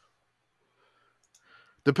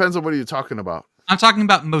 Depends on what you're talking about. I'm talking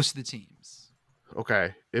about most of the teams.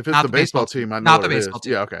 Okay. If it's the baseball team, I know not the baseball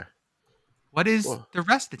team. Yeah, okay. What is the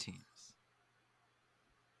rest of the teams?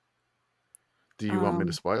 Do you want me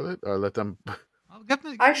to spoil it or let them?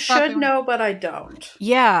 I should know, but I don't.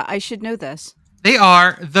 Yeah, I should know this. They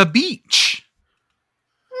are the Beach.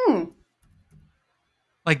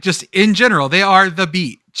 Like just in general, they are the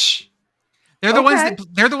Beach. They're the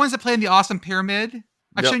ones that play in the awesome pyramid.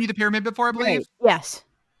 I've shown you the pyramid before, I believe. Right. Yes.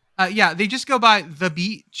 Yeah, they just go by the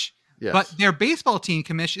Beach. Yes. But their baseball team,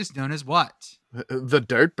 Commish, is known as what? The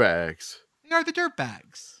Dirtbags. They are the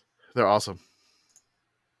Dirtbags. They're awesome.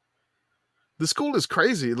 The school is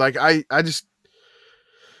crazy. Like I just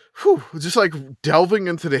like delving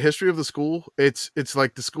into the history of the school. It's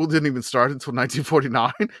like the school didn't even start until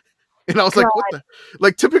 1949. And I was like, what the?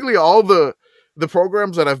 Like, typically all the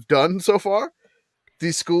programs that I've done so far,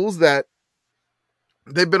 these schools that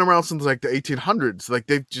they've been around since like the 1800s, like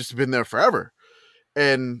they've just been there forever.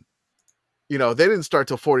 And, you know, they didn't start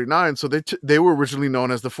till 49. So they were originally known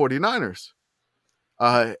as the 49ers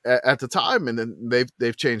at the time. And then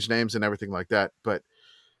they've changed names and everything like that. But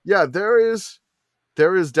yeah, there is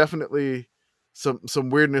definitely some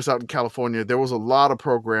weirdness out in California. There was a lot of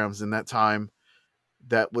programs in that time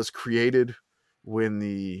that was created when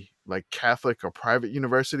the like Catholic or private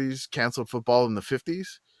universities canceled football in the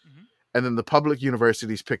 50s. Mm-hmm. And then the public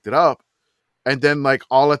universities picked it up. And then like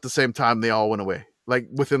all at the same time, they all went away. Like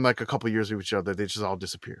within like a couple of years of each other, they just all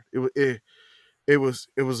disappeared. It was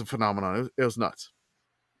a phenomenon. It was nuts.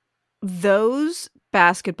 Those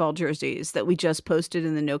basketball jerseys that we just posted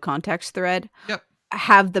in the no context thread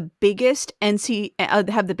have the biggest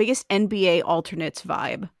NBA alternates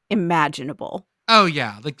vibe imaginable. Oh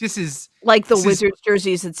yeah, like this is like the Wizards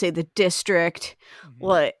jerseys that say the district. Mm-hmm.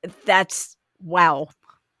 Well, that's wow.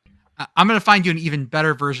 I'm gonna find you an even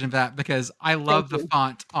better version of that because I love the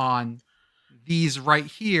font on these right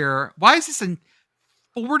here. Why is this in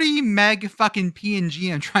 40 meg fucking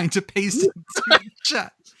PNG? I'm trying to paste into the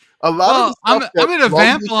chat. A lot of I'm gonna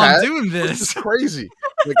vamp while I'm doing this. It's crazy.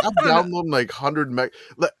 Like I'm downloading like 100 meg.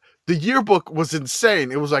 Like, the yearbook was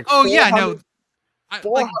insane. It was like 400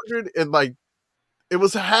 and like. It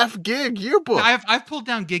was a half gig yearbook. I've pulled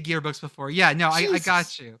down gig yearbooks before. Yeah, no, I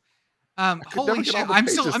got you. Holy shit! I'm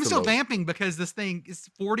still vamping because this thing is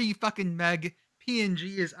 40 fucking meg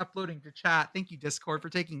PNG is uploading to chat. Thank you, Discord, for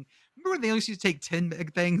taking. Remember when they used to take 10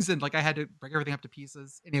 big things and like I had to break everything up to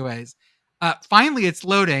pieces? Anyways, finally it's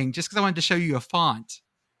loading just because I wanted to show you a font.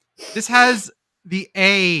 This has the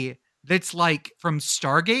A that's like from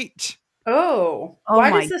Stargate. Oh,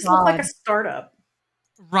 why does this look like a startup?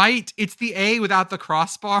 Right, it's the A without the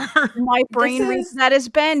crossbar. My brain reads that as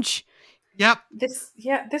bench. Yep. This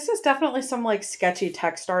is definitely some like sketchy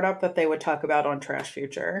tech startup that they would talk about on Trash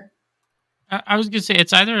Future. I was gonna say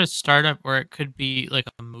it's either a startup or it could be like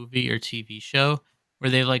a movie or TV show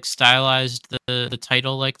where they like stylized the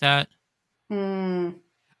title like that.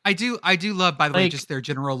 I do love, by the way, just their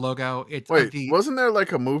general logo. Wasn't there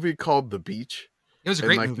like a movie called The Beach? It was a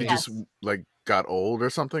great movie. You just like got old or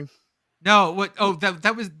something. No, what? Oh,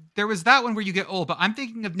 there was that one where you get old, but I was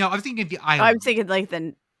thinking of the island. I'm thinking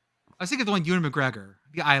I was thinking of the one Ewan McGregor,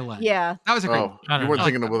 the island. Yeah, that was a great. You weren't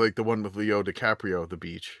thinking of like the one with Leo DiCaprio, The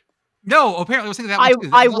Beach. No, apparently I was thinking that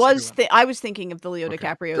one too. I was thinking of the Leo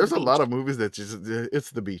DiCaprio. There's a lot of movies that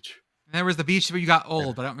it's The Beach. And there was The Beach where you got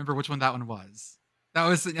old, but I don't remember which one that one was. That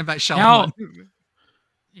was about Sheldon.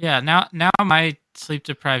 Now my sleep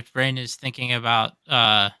deprived brain is thinking about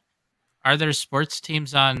are there sports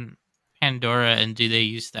teams on Pandora and do they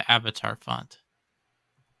use the Avatar font?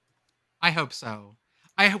 I hope so.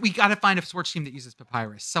 We got to find a sports team that uses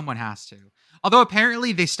Papyrus. Someone has to. Although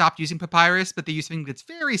apparently they stopped using Papyrus, but they use something that's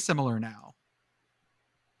very similar now.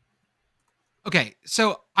 Okay,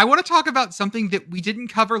 so I want to talk about something that we didn't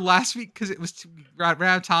cover last week because we ran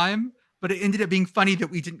out of time, but it ended up being funny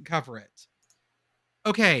that we didn't cover it.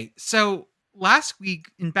 Okay, so last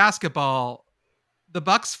week in basketball, the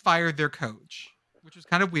Bucks fired their coach, which was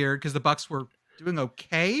kind of weird because the Bucks were doing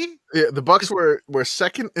okay. Yeah, the Bucks were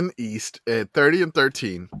second in the East at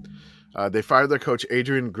 30-13. They fired their coach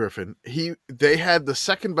Adrian Griffin. They had the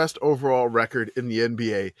second best overall record in the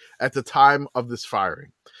NBA at the time of this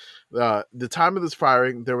firing. The time of this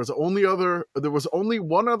firing, there was only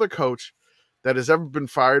one other coach that has ever been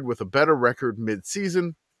fired with a better record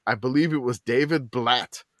mid-season. I believe it was David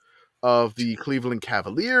Blatt of the Cleveland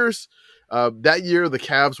Cavaliers. That year, the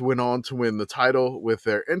Cavs went on to win the title with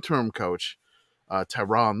their interim coach,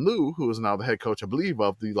 Tyronn Lue, who is now the head coach, I believe,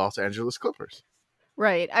 of the Los Angeles Clippers.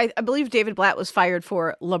 Right. I believe David Blatt was fired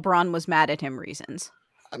for LeBron was mad at him reasons.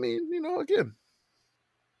 I mean, again.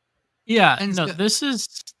 Yeah, and no, this is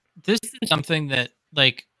something that,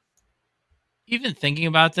 like, even thinking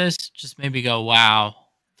about this just made me go, wow.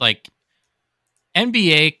 Like,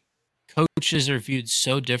 NBA coaches are viewed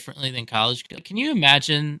so differently than college. Can you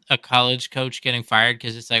imagine a college coach getting fired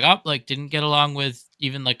because it's like, didn't get along with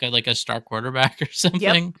even like a star quarterback or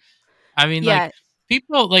something? Yep. I mean, like,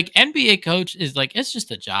 people, like, NBA coach is like, it's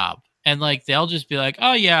just a job. And, like, they'll just be like,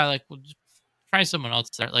 oh, yeah, like, we'll just try someone else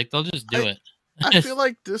there. Like, they'll just do it. I feel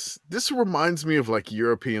like this reminds me of, like,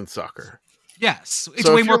 European soccer. Yes, it's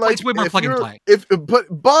way more plug and play.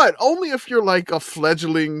 But only if you're like a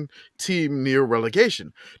fledgling team near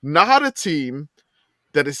relegation, not a team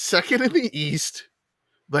that is second in the East,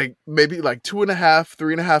 like maybe like 2.5,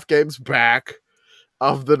 3.5 games back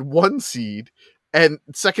of the 1 seed and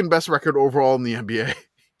second best record overall in the NBA.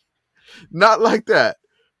 Not like that.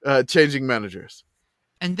 Changing managers,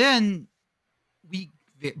 and then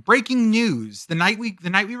breaking news the night we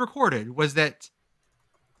recorded was that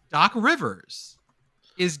Doc Rivers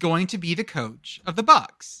is going to be the coach of the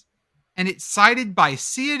Bucks, and it's cited by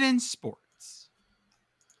CNN Sports.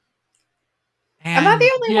 And am I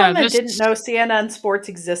the only one that didn't know CNN Sports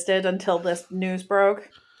existed until this news broke?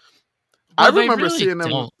 I remember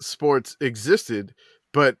CNN Sports existed,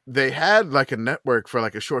 but they had like a network for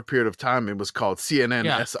like a short period of time. It was called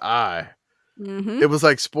CNN SI. Mm-hmm. It was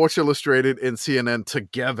like Sports Illustrated and CNN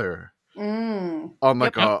together. On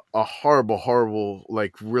like a horrible,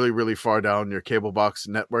 like really, really far down your cable box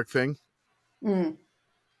network thing.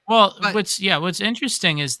 Well, what's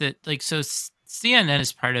interesting is that, like, so CNN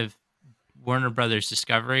is part of Warner Brothers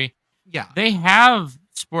Discovery. Yeah, they have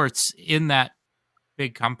sports in that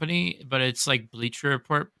big company, but it's like Bleacher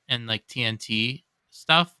Report and like TNT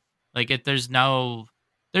stuff. Like, there's no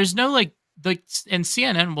like, and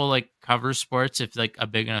CNN will like cover sports if like a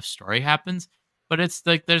big enough story happens. But it's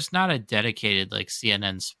like there's not a dedicated like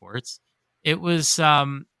CNN Sports. It was we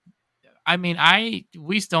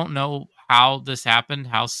don't know how this happened,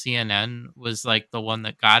 how CNN was like the one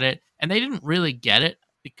that got it. And they didn't really get it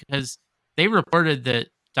because they reported that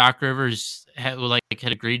Doc Rivers had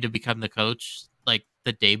agreed to become the coach like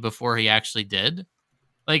the day before he actually did.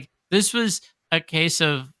 Like, this was a case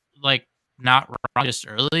of like not wrong just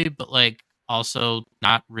early, but like also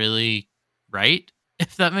not really right,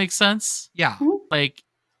 if that makes sense. Yeah. Like,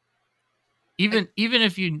 even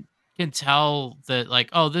if you can tell that like,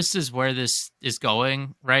 oh, this is where this is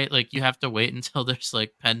going, right? Like you have to wait until there's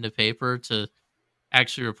like pen to paper to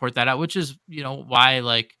actually report that out, which is, why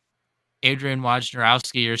like Adrian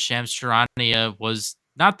Wojnarowski or Shams Charania was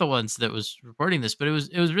not the ones that was reporting this, but it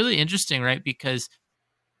was really interesting, right? Because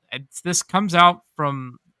this comes out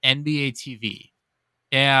from NBA TV,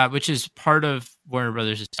 which is part of Warner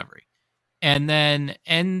Brothers Discovery. And then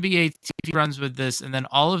NBA TV runs with this, and then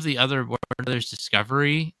all of the other Warner Brothers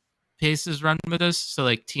Discovery pieces run with this. So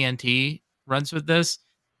like TNT runs with this,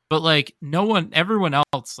 but like everyone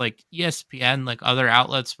else, like ESPN, like other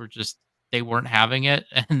outlets were just, they weren't having it.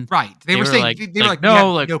 And right, they were saying they were like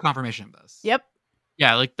no, like no confirmation of this. Yep.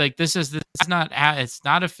 Yeah, like this is not, it's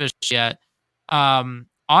not official yet. On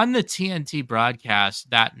the TNT broadcast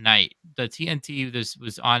that night, the TNT this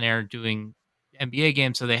was on air doing NBA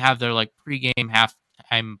games, so they have their like pregame,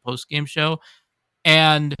 halftime, postgame show,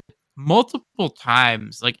 and multiple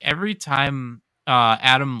times, like every time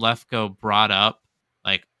Adam Lefkoe brought up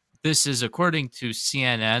like, this is according to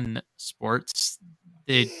CNN Sports,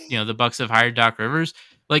 the Bucks have hired Doc Rivers,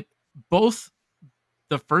 like both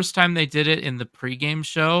the first time they did it in the pregame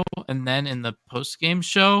show and then in the postgame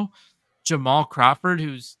show, Jamal Crawford,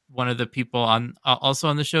 who's one of the people on also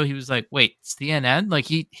on the show, he was like, wait, CNN? Like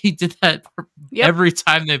he did that every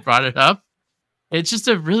time they brought it up. It's just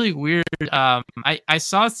a really weird, I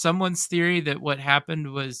saw someone's theory that what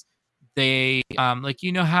happened was they, like,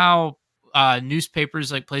 how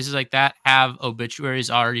newspapers, like places like that have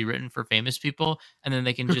obituaries already written for famous people, and then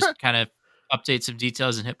they can just kind of update some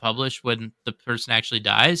details and hit publish when the person actually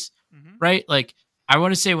dies, right? Like, I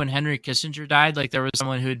want to say when Henry Kissinger died, like there was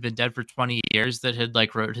someone who had been dead for 20 years that had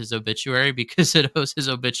like wrote his obituary because his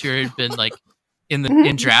obituary had been like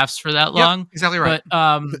in drafts for that long. Yep, exactly right.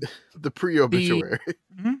 But the pre-obituary.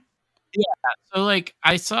 Yeah. So like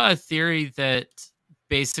I saw a theory that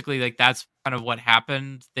basically like that's kind of what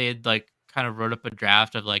happened. They had like kind of wrote up a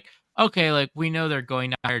draft of like, okay, like we know they're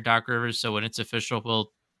going to hire Doc Rivers, so when it's official,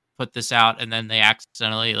 we'll put this out, and then they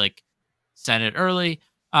accidentally like sent it early.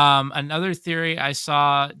 Another theory I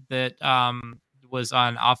saw that was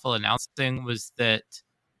on Awful Announcing was that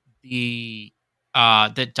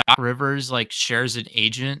that Doc Rivers like shares an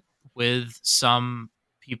agent with some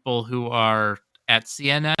people who are at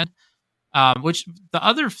CNN. Which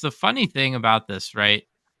the funny thing about this, right,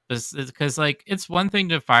 is because like it's one thing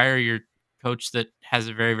to fire your coach that has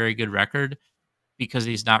a very, very good record because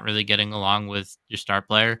he's not really getting along with your star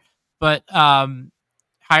player, but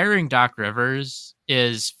hiring Doc Rivers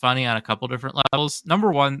is funny on a couple different levels.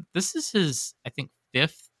 Number one, this is his, I think,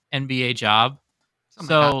 5th NBA job.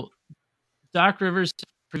 Doc Rivers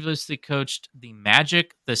previously coached the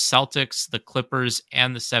Magic, the Celtics, the Clippers,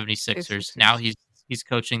 and the 76ers. Now he's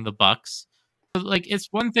coaching the Bucks. So, like, it's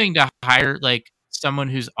one thing to hire like someone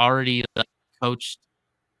who's already like, coached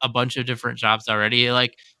a bunch of different jobs already.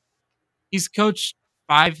 Like, he's coached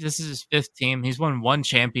 5. This is his 5th team. He's won 1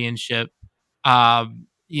 championship.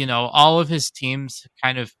 All of his teams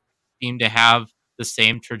kind of seem to have the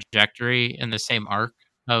same trajectory and the same arc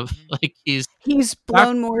of like he's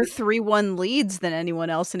blown more 3-1 leads than anyone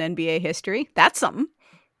else in NBA history. That's something.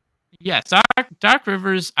 Yes, Doc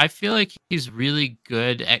Rivers, I feel like he's really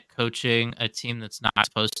good at coaching a team that's not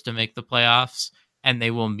supposed to make the playoffs, and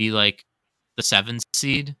they will be like the 7th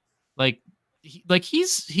seed.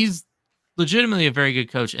 He's legitimately a very good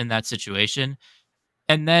coach in that situation.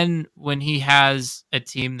 And then when he has a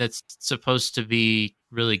team that's supposed to be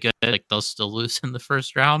really good, like they'll still lose in the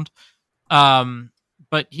first round.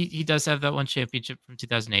 But he does have that 1 championship from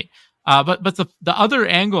 2008. But the other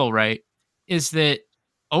angle, right, is that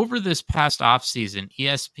over this past offseason,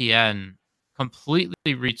 ESPN completely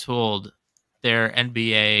retooled their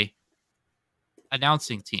NBA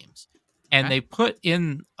announcing teams. And they put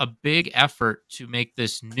in a big effort to make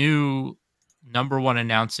this new number 1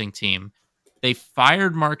 announcing team. They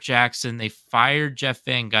fired Mark Jackson. They fired Jeff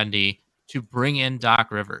Van Gundy to bring in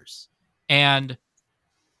Doc Rivers. And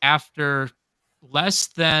after less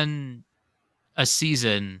than a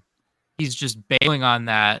season, he's just bailing on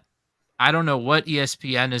that. I don't know what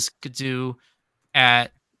ESPN is could do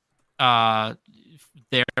at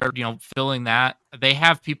they're filling that. They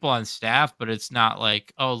have people on staff, but it's not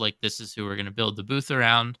like, oh, like this is who we're going to build the booth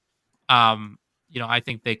around. I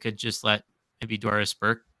think they could just let maybe Doris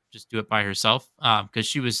Burke just do it by herself because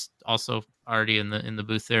she was also already in the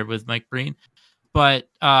booth there with Mike Breen. But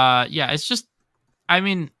it's just, I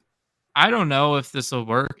mean, I don't know if this will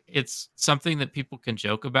work. It's something that people can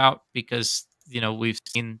joke about because we've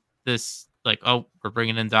seen this like, oh, we're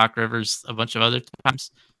bringing in Doc Rivers a bunch of other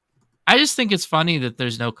times. I just think it's funny that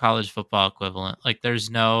there's no college football equivalent. Like there's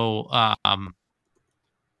no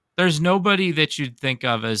there's nobody that you'd think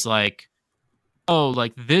of as like, oh,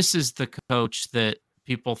 like this is the coach that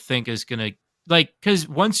people think is going to like, because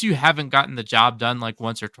once you haven't gotten the job done like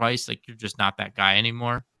once or twice, like you're just not that guy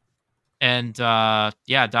anymore. And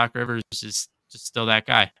yeah, Doc Rivers is just still that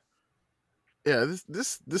guy. Yeah,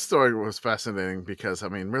 this story was fascinating because I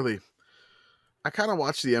mean, really, I kind of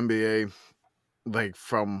watch the NBA like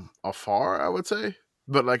from afar, I would say,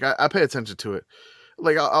 but like I pay attention to it.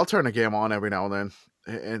 Like I'll turn a game on every now and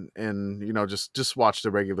then, and you know just watch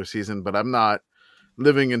the regular season. But I'm not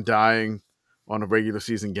living and dying on a regular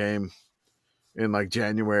season game in like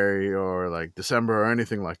January or like December or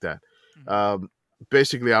anything like that.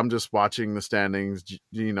 Basically, I'm just watching the standings,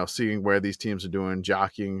 you know, seeing where these teams are doing,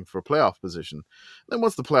 jockeying for playoff position. Then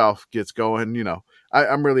once the playoff gets going, you know,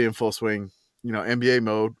 I'm really in full swing, you know, NBA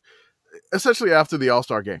mode, essentially after the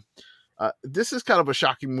All-Star game. This is kind of a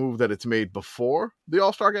shocking move that it's made before the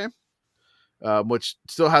All-Star game, which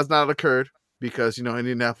still has not occurred because, you know,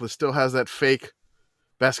 Indianapolis still has that fake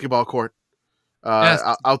basketball court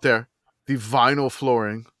out there, the vinyl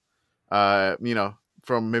flooring, you know,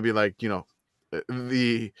 from maybe like, you know,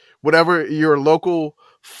 the whatever your local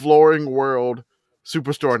Flooring World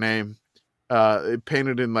superstore name,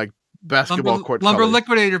 painted in like basketball court Lumber colors.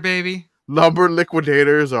 Liquidator, baby. Lumber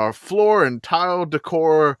Liquidators are floor and tile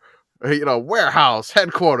decor, you know, warehouse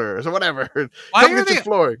headquarters or whatever. Why are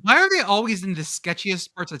they always in the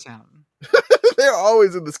sketchiest parts of town? They're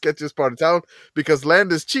always in the sketchiest part of town because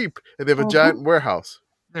land is cheap and they have a giant warehouse.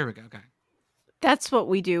 There we go. Okay. That's what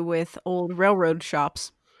we do with old railroad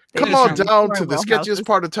shops. Come on down to the sketchiest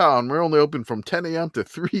part of town. We're only open from 10 a.m. to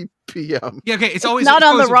 3 p.m. Yeah, okay. It's always not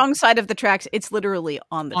on the wrong side of the tracks. It's literally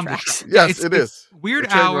on the tracks. Yes, it is. Weird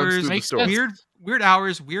hours, weird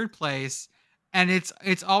hours, weird place, and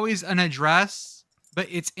it's always an address, but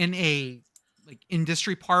it's in a like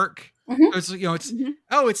industry park. So it's, you know, it's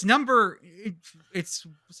it's number it's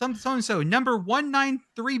some so and so number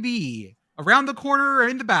 193B around the corner or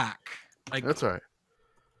in the back. Like that's right.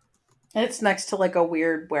 It's next to like a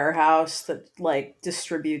weird warehouse that like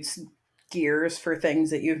distributes gears for things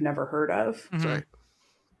that you've never heard of. That's right.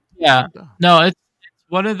 Yeah. No, it's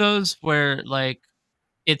one of those where like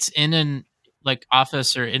it's in an like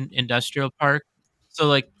office or in industrial park. So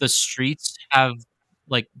like the streets have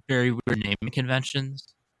like very weird naming conventions.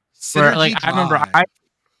 Where, like I remember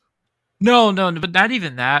No, but not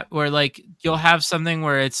even that. Where like you'll have something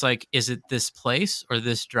where it's like, is it this place or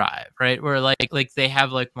this drive, right? Where like they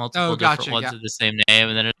have like multiple different ones of the same name,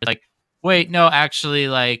 and then it's like, wait, no, actually,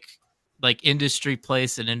 like industry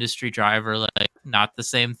place and industry drive are like not the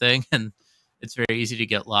same thing, and it's very easy to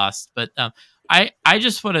get lost. But I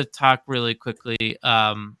just want to talk really quickly.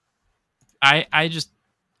 I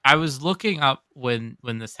was looking up when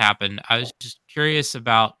this happened. I was just curious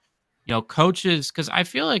about, you know, coaches, because I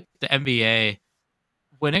feel like the NBA,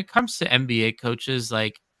 when it comes to NBA coaches,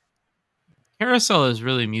 like carousel is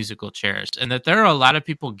really musical chairs, and that there are a lot of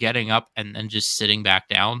people getting up and then just sitting back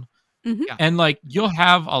down. And like you'll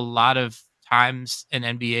have a lot of times an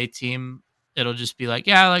NBA team, it'll just be like,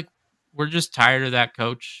 yeah, like we're just tired of that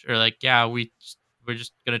coach, or like, yeah, we're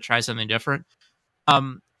just gonna try something different.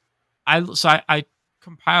 I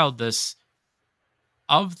compiled this.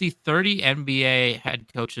 Of the 30 NBA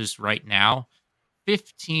head coaches right now,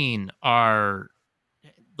 15 are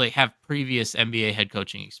like have previous NBA head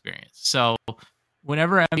coaching experience. So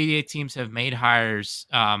whenever NBA teams have made hires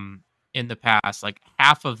in the past, like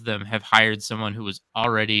half of them have hired someone who was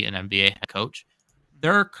already an NBA head coach.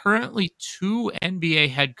 There are currently 2 NBA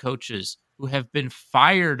head coaches who have been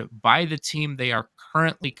fired by the team they are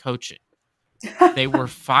currently coaching. They were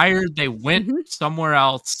fired, they went somewhere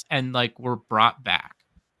else, and like were brought back.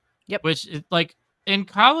 Yep. Which is like in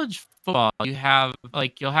college football,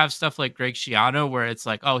 you'll have stuff like Greg Schiano where it's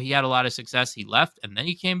like, oh, he had a lot of success, he left, and then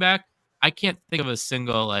he came back. I can't think of a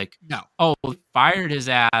single like, oh, fired his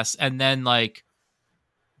ass and then like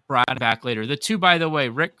brought him back later. The 2, by the way,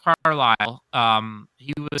 Rick Carlisle,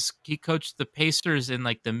 he coached the Pacers in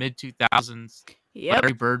like the mid 2000s.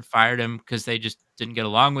 Larry Bird fired him because they just didn't get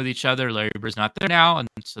along with each other. Larry Bird's not there now, and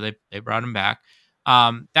so they brought him back.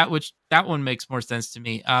 That one makes more sense to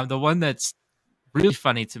me. The one that's really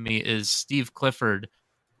funny to me is Steve Clifford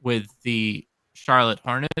with the Charlotte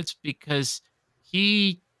Hornets, because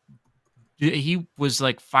he was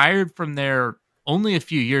like fired from there only a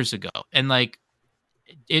few years ago, and like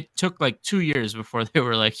it took like 2 years before they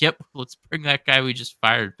were like, yep, let's bring that guy we just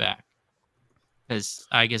fired back, because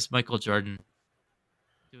I guess Michael Jordan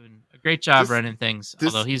doing a great job running things,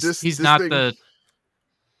 although he's not the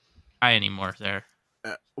guy anymore there.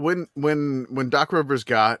 When Doc Rivers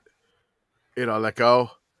got, you know, let go,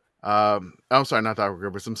 I'm sorry, not Doc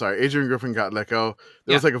Rivers. I'm sorry, Adrian Griffin got let go.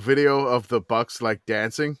 There was like a video of the Bucks like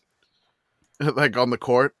dancing, like on the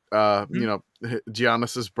court. You know,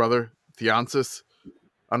 Giannis's brother, Giannis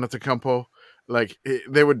Antetokounmpo, like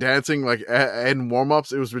they were dancing like in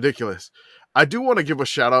warm-ups. It was ridiculous. I do want to give a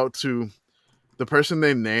shout out to the person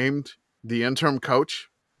they named the interim coach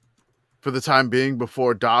for the time being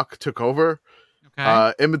before Doc took over.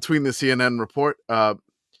 Okay. In between the CNN report,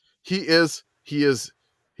 he is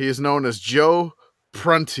known as Joe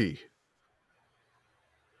Prunty.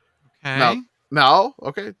 Okay. Now,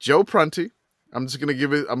 okay, Joe Prunty. I'm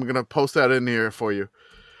gonna post that in here for you.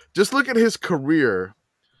 Just look at his career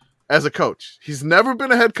as a coach. He's never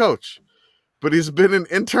been a head coach, but he's been an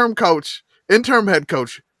interim head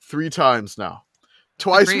coach 3 times now.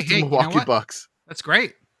 Twice with the Milwaukee Bucks. That's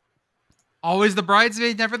great. Always the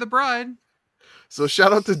bridesmaid, never the bride. So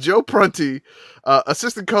shout out to Joe Prunty,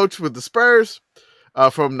 assistant coach with the Spurs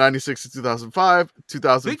from 96 to 2005,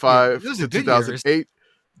 2005 to 2008, years.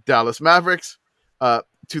 Dallas Mavericks,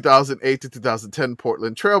 2008 to 2010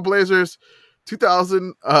 Portland Trailblazers,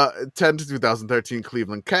 2010 to 2013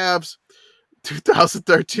 Cleveland Cavs,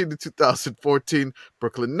 2013 to 2014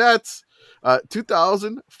 Brooklyn Nets,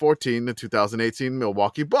 2014 to 2018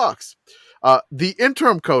 Milwaukee Bucks. The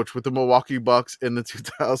interim coach with the Milwaukee Bucks in the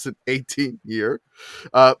 2018 year.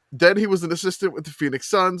 Then he was an assistant with the Phoenix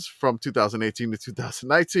Suns from 2018 to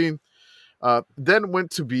 2019. Then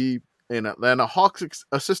went to be an Atlanta Hawks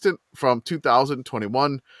assistant from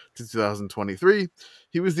 2021 to 2023.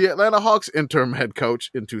 He was the Atlanta Hawks interim head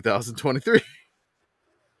coach in 2023.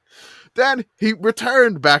 Then he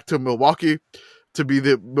returned back to Milwaukee to be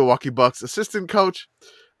the Milwaukee Bucks assistant coach.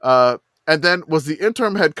 And then was the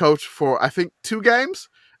interim head coach for, I think, 2 games.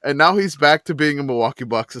 And now he's back to being a Milwaukee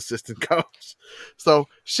Bucks assistant coach. So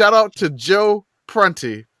shout out to Joe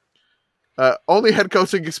Prunty. Only head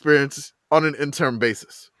coaching experience on an interim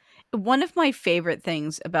basis. One of my favorite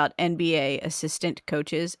things about NBA assistant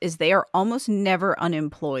coaches is they are almost never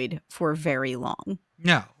unemployed for very long.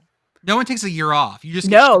 No one takes a year off. You just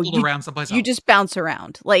get around someplace else. You just bounce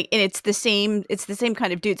around. Like, and it's the same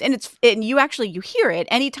kind of dudes. And you hear it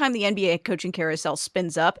anytime the NBA coaching carousel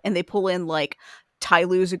spins up and they pull in like Ty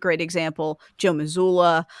Lue's a great example, Joe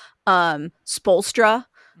Mazzulla, Spoelstra.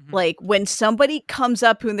 Mm-hmm. Like when somebody comes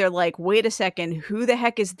up and they're like, wait a second, who the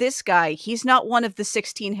heck is this guy? He's not one of the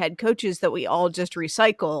 16 head coaches that we all just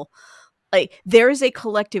recycle. Like there is a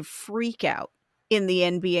collective freak out in the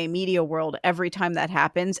NBA media world every time that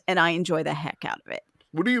happens, and I enjoy the heck out of it.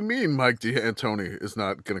 What do you mean Mike D'Antoni is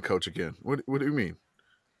not going to coach again? What do you mean?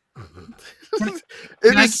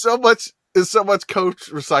 It's so much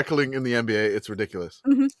coach recycling in the NBA. It's ridiculous.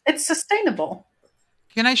 Mm-hmm. It's sustainable.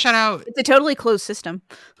 Can I shout out? It's a totally closed system.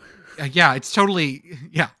 It's totally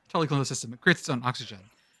closed system. It creates its own oxygen.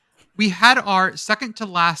 We had our second to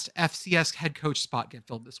last FCS head coach spot get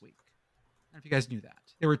filled this week. I don't know if you guys knew that.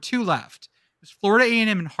 There were 2 left. It was Florida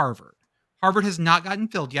A&M and Harvard. Harvard has not gotten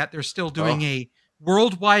filled yet. They're still doing a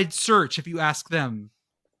worldwide search, if you ask them,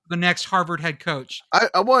 the next Harvard head coach.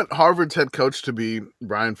 I want Harvard's head coach to be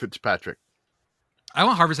Ryan Fitzpatrick. I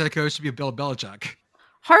want Harvard's head coach to be Bill Belichick.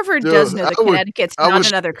 Harvard does know the Connecticut's not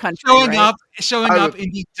another country. Showing up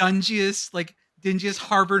in the dingiest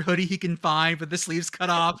Harvard hoodie he can find with the sleeves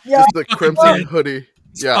cut off. Yeah. Just the crimson hoodie.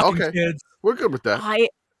 Yeah, okay. Kids. We're good with that.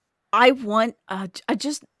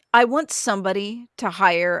 I want somebody to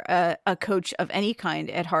hire a coach of any kind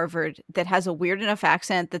at Harvard that has a weird enough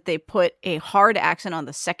accent that they put a hard accent on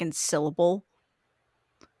the second syllable.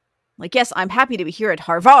 Like, yes, I'm happy to be here at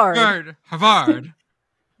Harvard. Harvard.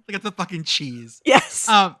 Look at the fucking cheese. Yes.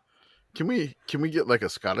 Can we get like a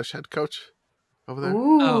Scottish head coach over there?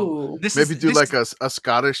 Ooh. A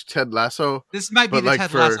Scottish Ted Lasso. This might be the like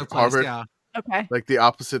Ted Lasso place, Harvard. Yeah. Okay. Like the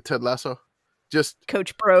opposite Ted Lasso. Just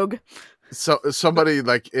Coach Brogue. So somebody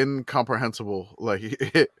like incomprehensible like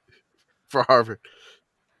for Harvard.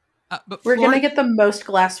 But we're gonna get the most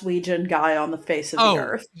Glaswegian guy on the face of the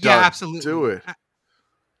earth. Yeah, absolutely. Do it.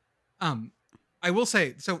 I will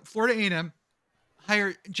say, so Florida A&M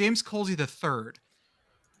hired James Colsey III.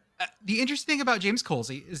 The interesting thing about James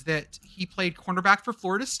Colsey is that he played cornerback for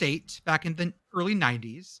Florida State back in the early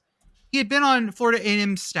 90s. He had been on Florida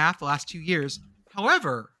A&M's staff the last 2 years.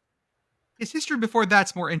 However, his history before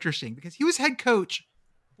that's more interesting because he was head coach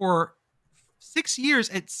for 6 years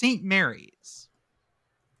at St. Mary's.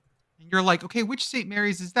 And you're like, okay, which St.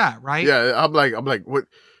 Mary's is that, right? Yeah, I'm like, what?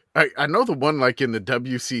 I know the one like in the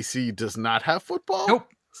WCC does not have football. Nope,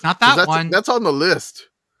 it's not that one. That's on the list.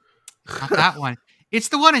 Not that one. It's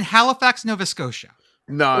the one in Halifax, Nova Scotia.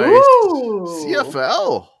 Nice. Ooh.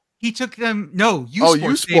 CFL. He took them. No, U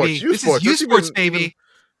Sports, baby. U Sports. This is U Sports, baby.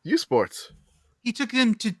 U Sports. He took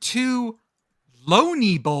them to 2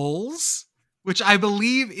 Loney Bowls, which I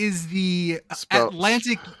believe is the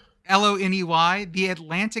Atlantic LONEY, the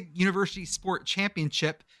Atlantic University Sport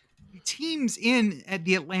Championship. The teams in at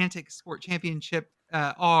the Atlantic Sport Championship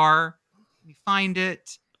are, let me find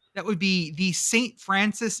it, that would be the St.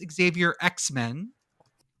 Francis Xavier X-Men.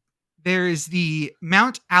 There is the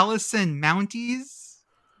Mount Allison Mounties.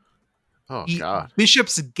 Oh, the God.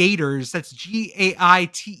 Bishop's Gators. That's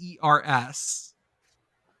GAITERS.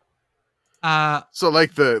 So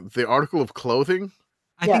like the article of clothing?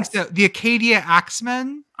 I think so. The Acadia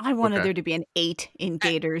Axemen. I wanted there to be an 8 in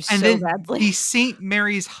Gators and so then badly. The St.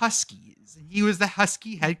 Mary's Huskies. He was the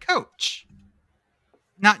Husky head coach.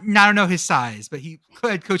 I don't know his size, but he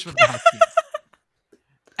could coach with the Huskies.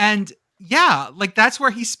 And yeah, like that's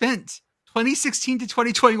where he spent 2016 to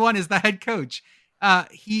 2021 as the head coach.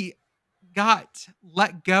 He got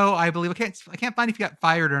let go, I believe. I can't find if he got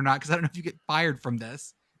fired or not, because I don't know if you get fired from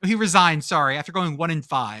this. He resigned, sorry, after going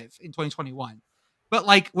 1-5 in 2021. But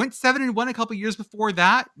like went 7-1 a couple years before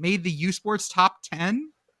that, made the U Sports top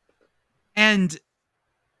 10. And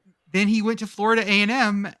then he went to Florida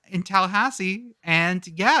A&M in Tallahassee, and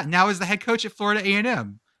yeah, now is the head coach at Florida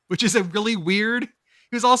A&M, which is a really weird.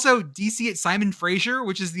 He was also DC at Simon Fraser,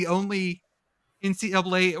 which is the only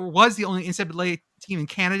was the only NCAA team in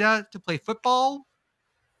Canada to play football.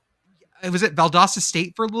 It was at Valdosta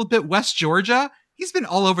State for a little bit, West Georgia. He's been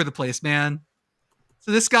all over the place, man.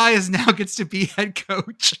 So this guy gets to be head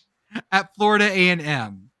coach at Florida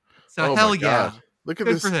A&M. So hell yeah. Look at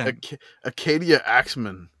this Acadia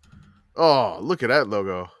Axeman. Oh, look at that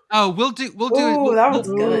logo. Oh, we'll do that was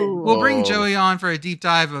good. We'll bring Joey on for a deep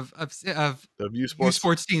dive of U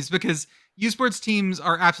Sports teams, because U Sports teams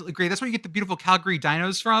are absolutely great. That's where you get the beautiful Calgary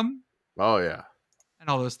Dinos from. Oh yeah. And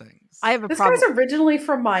all those things. I have a This problem. guy's originally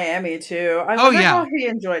from Miami too. I wonder how he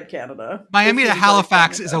enjoyed Canada. Miami to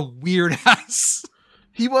Halifax is a weird ass.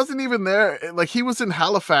 He wasn't even there. Like he was in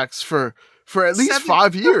Halifax for at least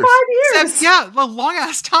 5 years. 5 years. Yeah, a long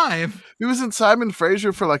ass time. He was in Simon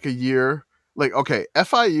Fraser for like a year. Like, okay,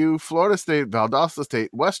 FIU, Florida State, Valdosta State,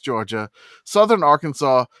 West Georgia, Southern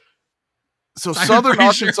Arkansas. So Southern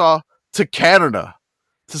Arkansas to Canada,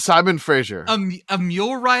 to Simon Fraser. A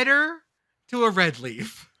mule rider to a red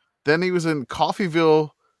leaf. Then he was in Coffeyville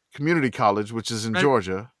Community College, which is in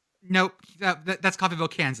Georgia. Nope, that's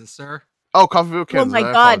Coffeyville, Kansas, sir. Oh, Coffeyville, Kansas. Oh my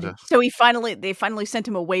God! So they finally sent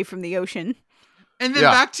him away from the ocean. And then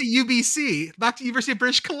back to UBC, back to University of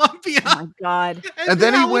British Columbia. Oh my God! And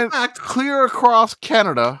then he went clear across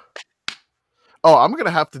Canada. Oh, I'm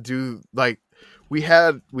gonna have to do like we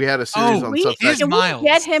had a series on Substack. Can we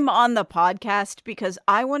get him on the podcast, because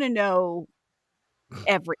I want to know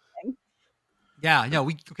everything. Yeah, no,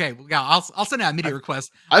 I'll send out a media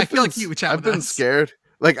request. I feel like he would chat with us. I've been scared.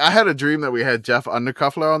 Like I had a dream that we had Jeff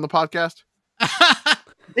Undercuffler on the podcast.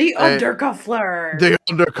 The Undercuffler. The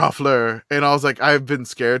Undercuffler. And I was like, I've been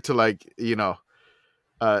scared to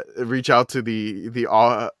reach out to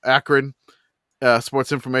the Akron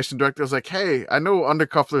sports information director. I was like, hey, I know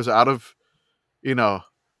Undercuffler's out of,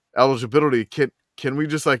 eligibility. Can we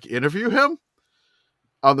just interview him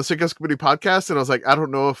on the Sickos CBB podcast? And I was like, I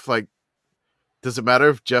don't know if does it matter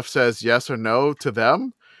if Jeff says yes or no to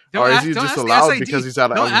them? Or is he just allowed because he's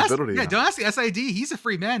out of eligibility? Don't ask the SID. He's a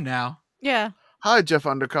free man now. Yeah. Hi, Jeff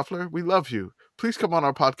Undercuffler. We love you. Please come on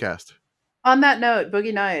our podcast. On that note,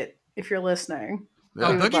 Boogie Night, if you're listening.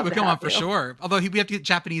 Yeah. Boogie would come on for sure. Although we have to get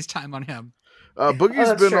Japanese time on him.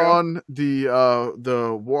 Boogie's been on the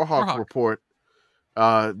Warhawk Report,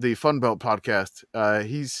 the Fun Belt podcast.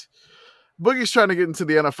 Boogie's trying to get into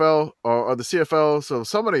the NFL or the CFL. So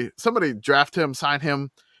somebody draft him, sign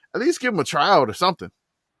him, at least give him a tryout or something.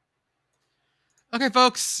 Okay,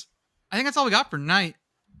 folks. I think that's all we got for tonight.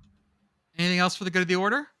 Anything else for the good of the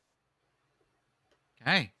order?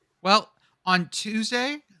 Okay. Well, on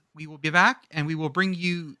Tuesday, we will be back and we will bring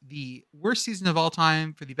you the worst season of all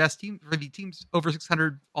time for the best team, for the teams over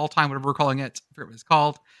 600 all time, whatever we're calling it. I forget what it's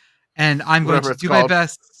called. And I'm going to do my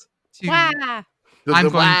best to. I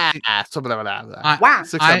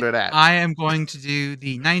am going to do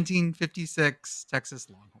the 1956 Texas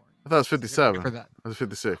Longhorns. I thought it was 57. For that. It was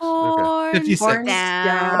 56. Okay. 56.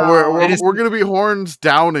 We're going to be horns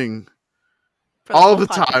downing all the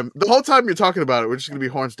time. The whole time you're talking about it, we're just going to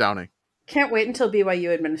be horns downing. Can't wait until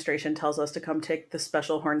BYU administration tells us to come take the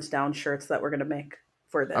special horns down shirts that we're going to make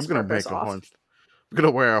for this. I'm going to make I'm going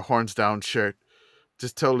to wear a horns down shirt.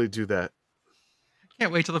 Just totally do that.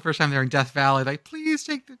 Can't wait till the first time they're in Death Valley. Please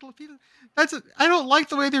take the. I don't like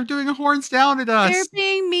the way they're doing a horns down at us. They're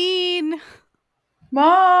being mean.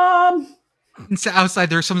 Mom. And so outside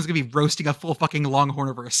there, someone's gonna be roasting a full fucking Longhorn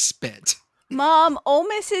over a spit. Mom, Ole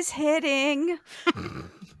Miss is hitting.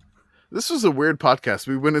 This was a weird podcast.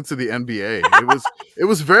 We went into the NBA. It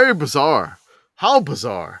was very bizarre. How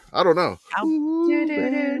bizarre? I don't know.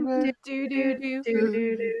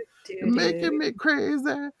 Making me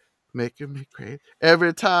crazy. Making me crazy.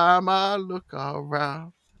 Every time I look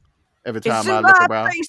around. Every time I look around.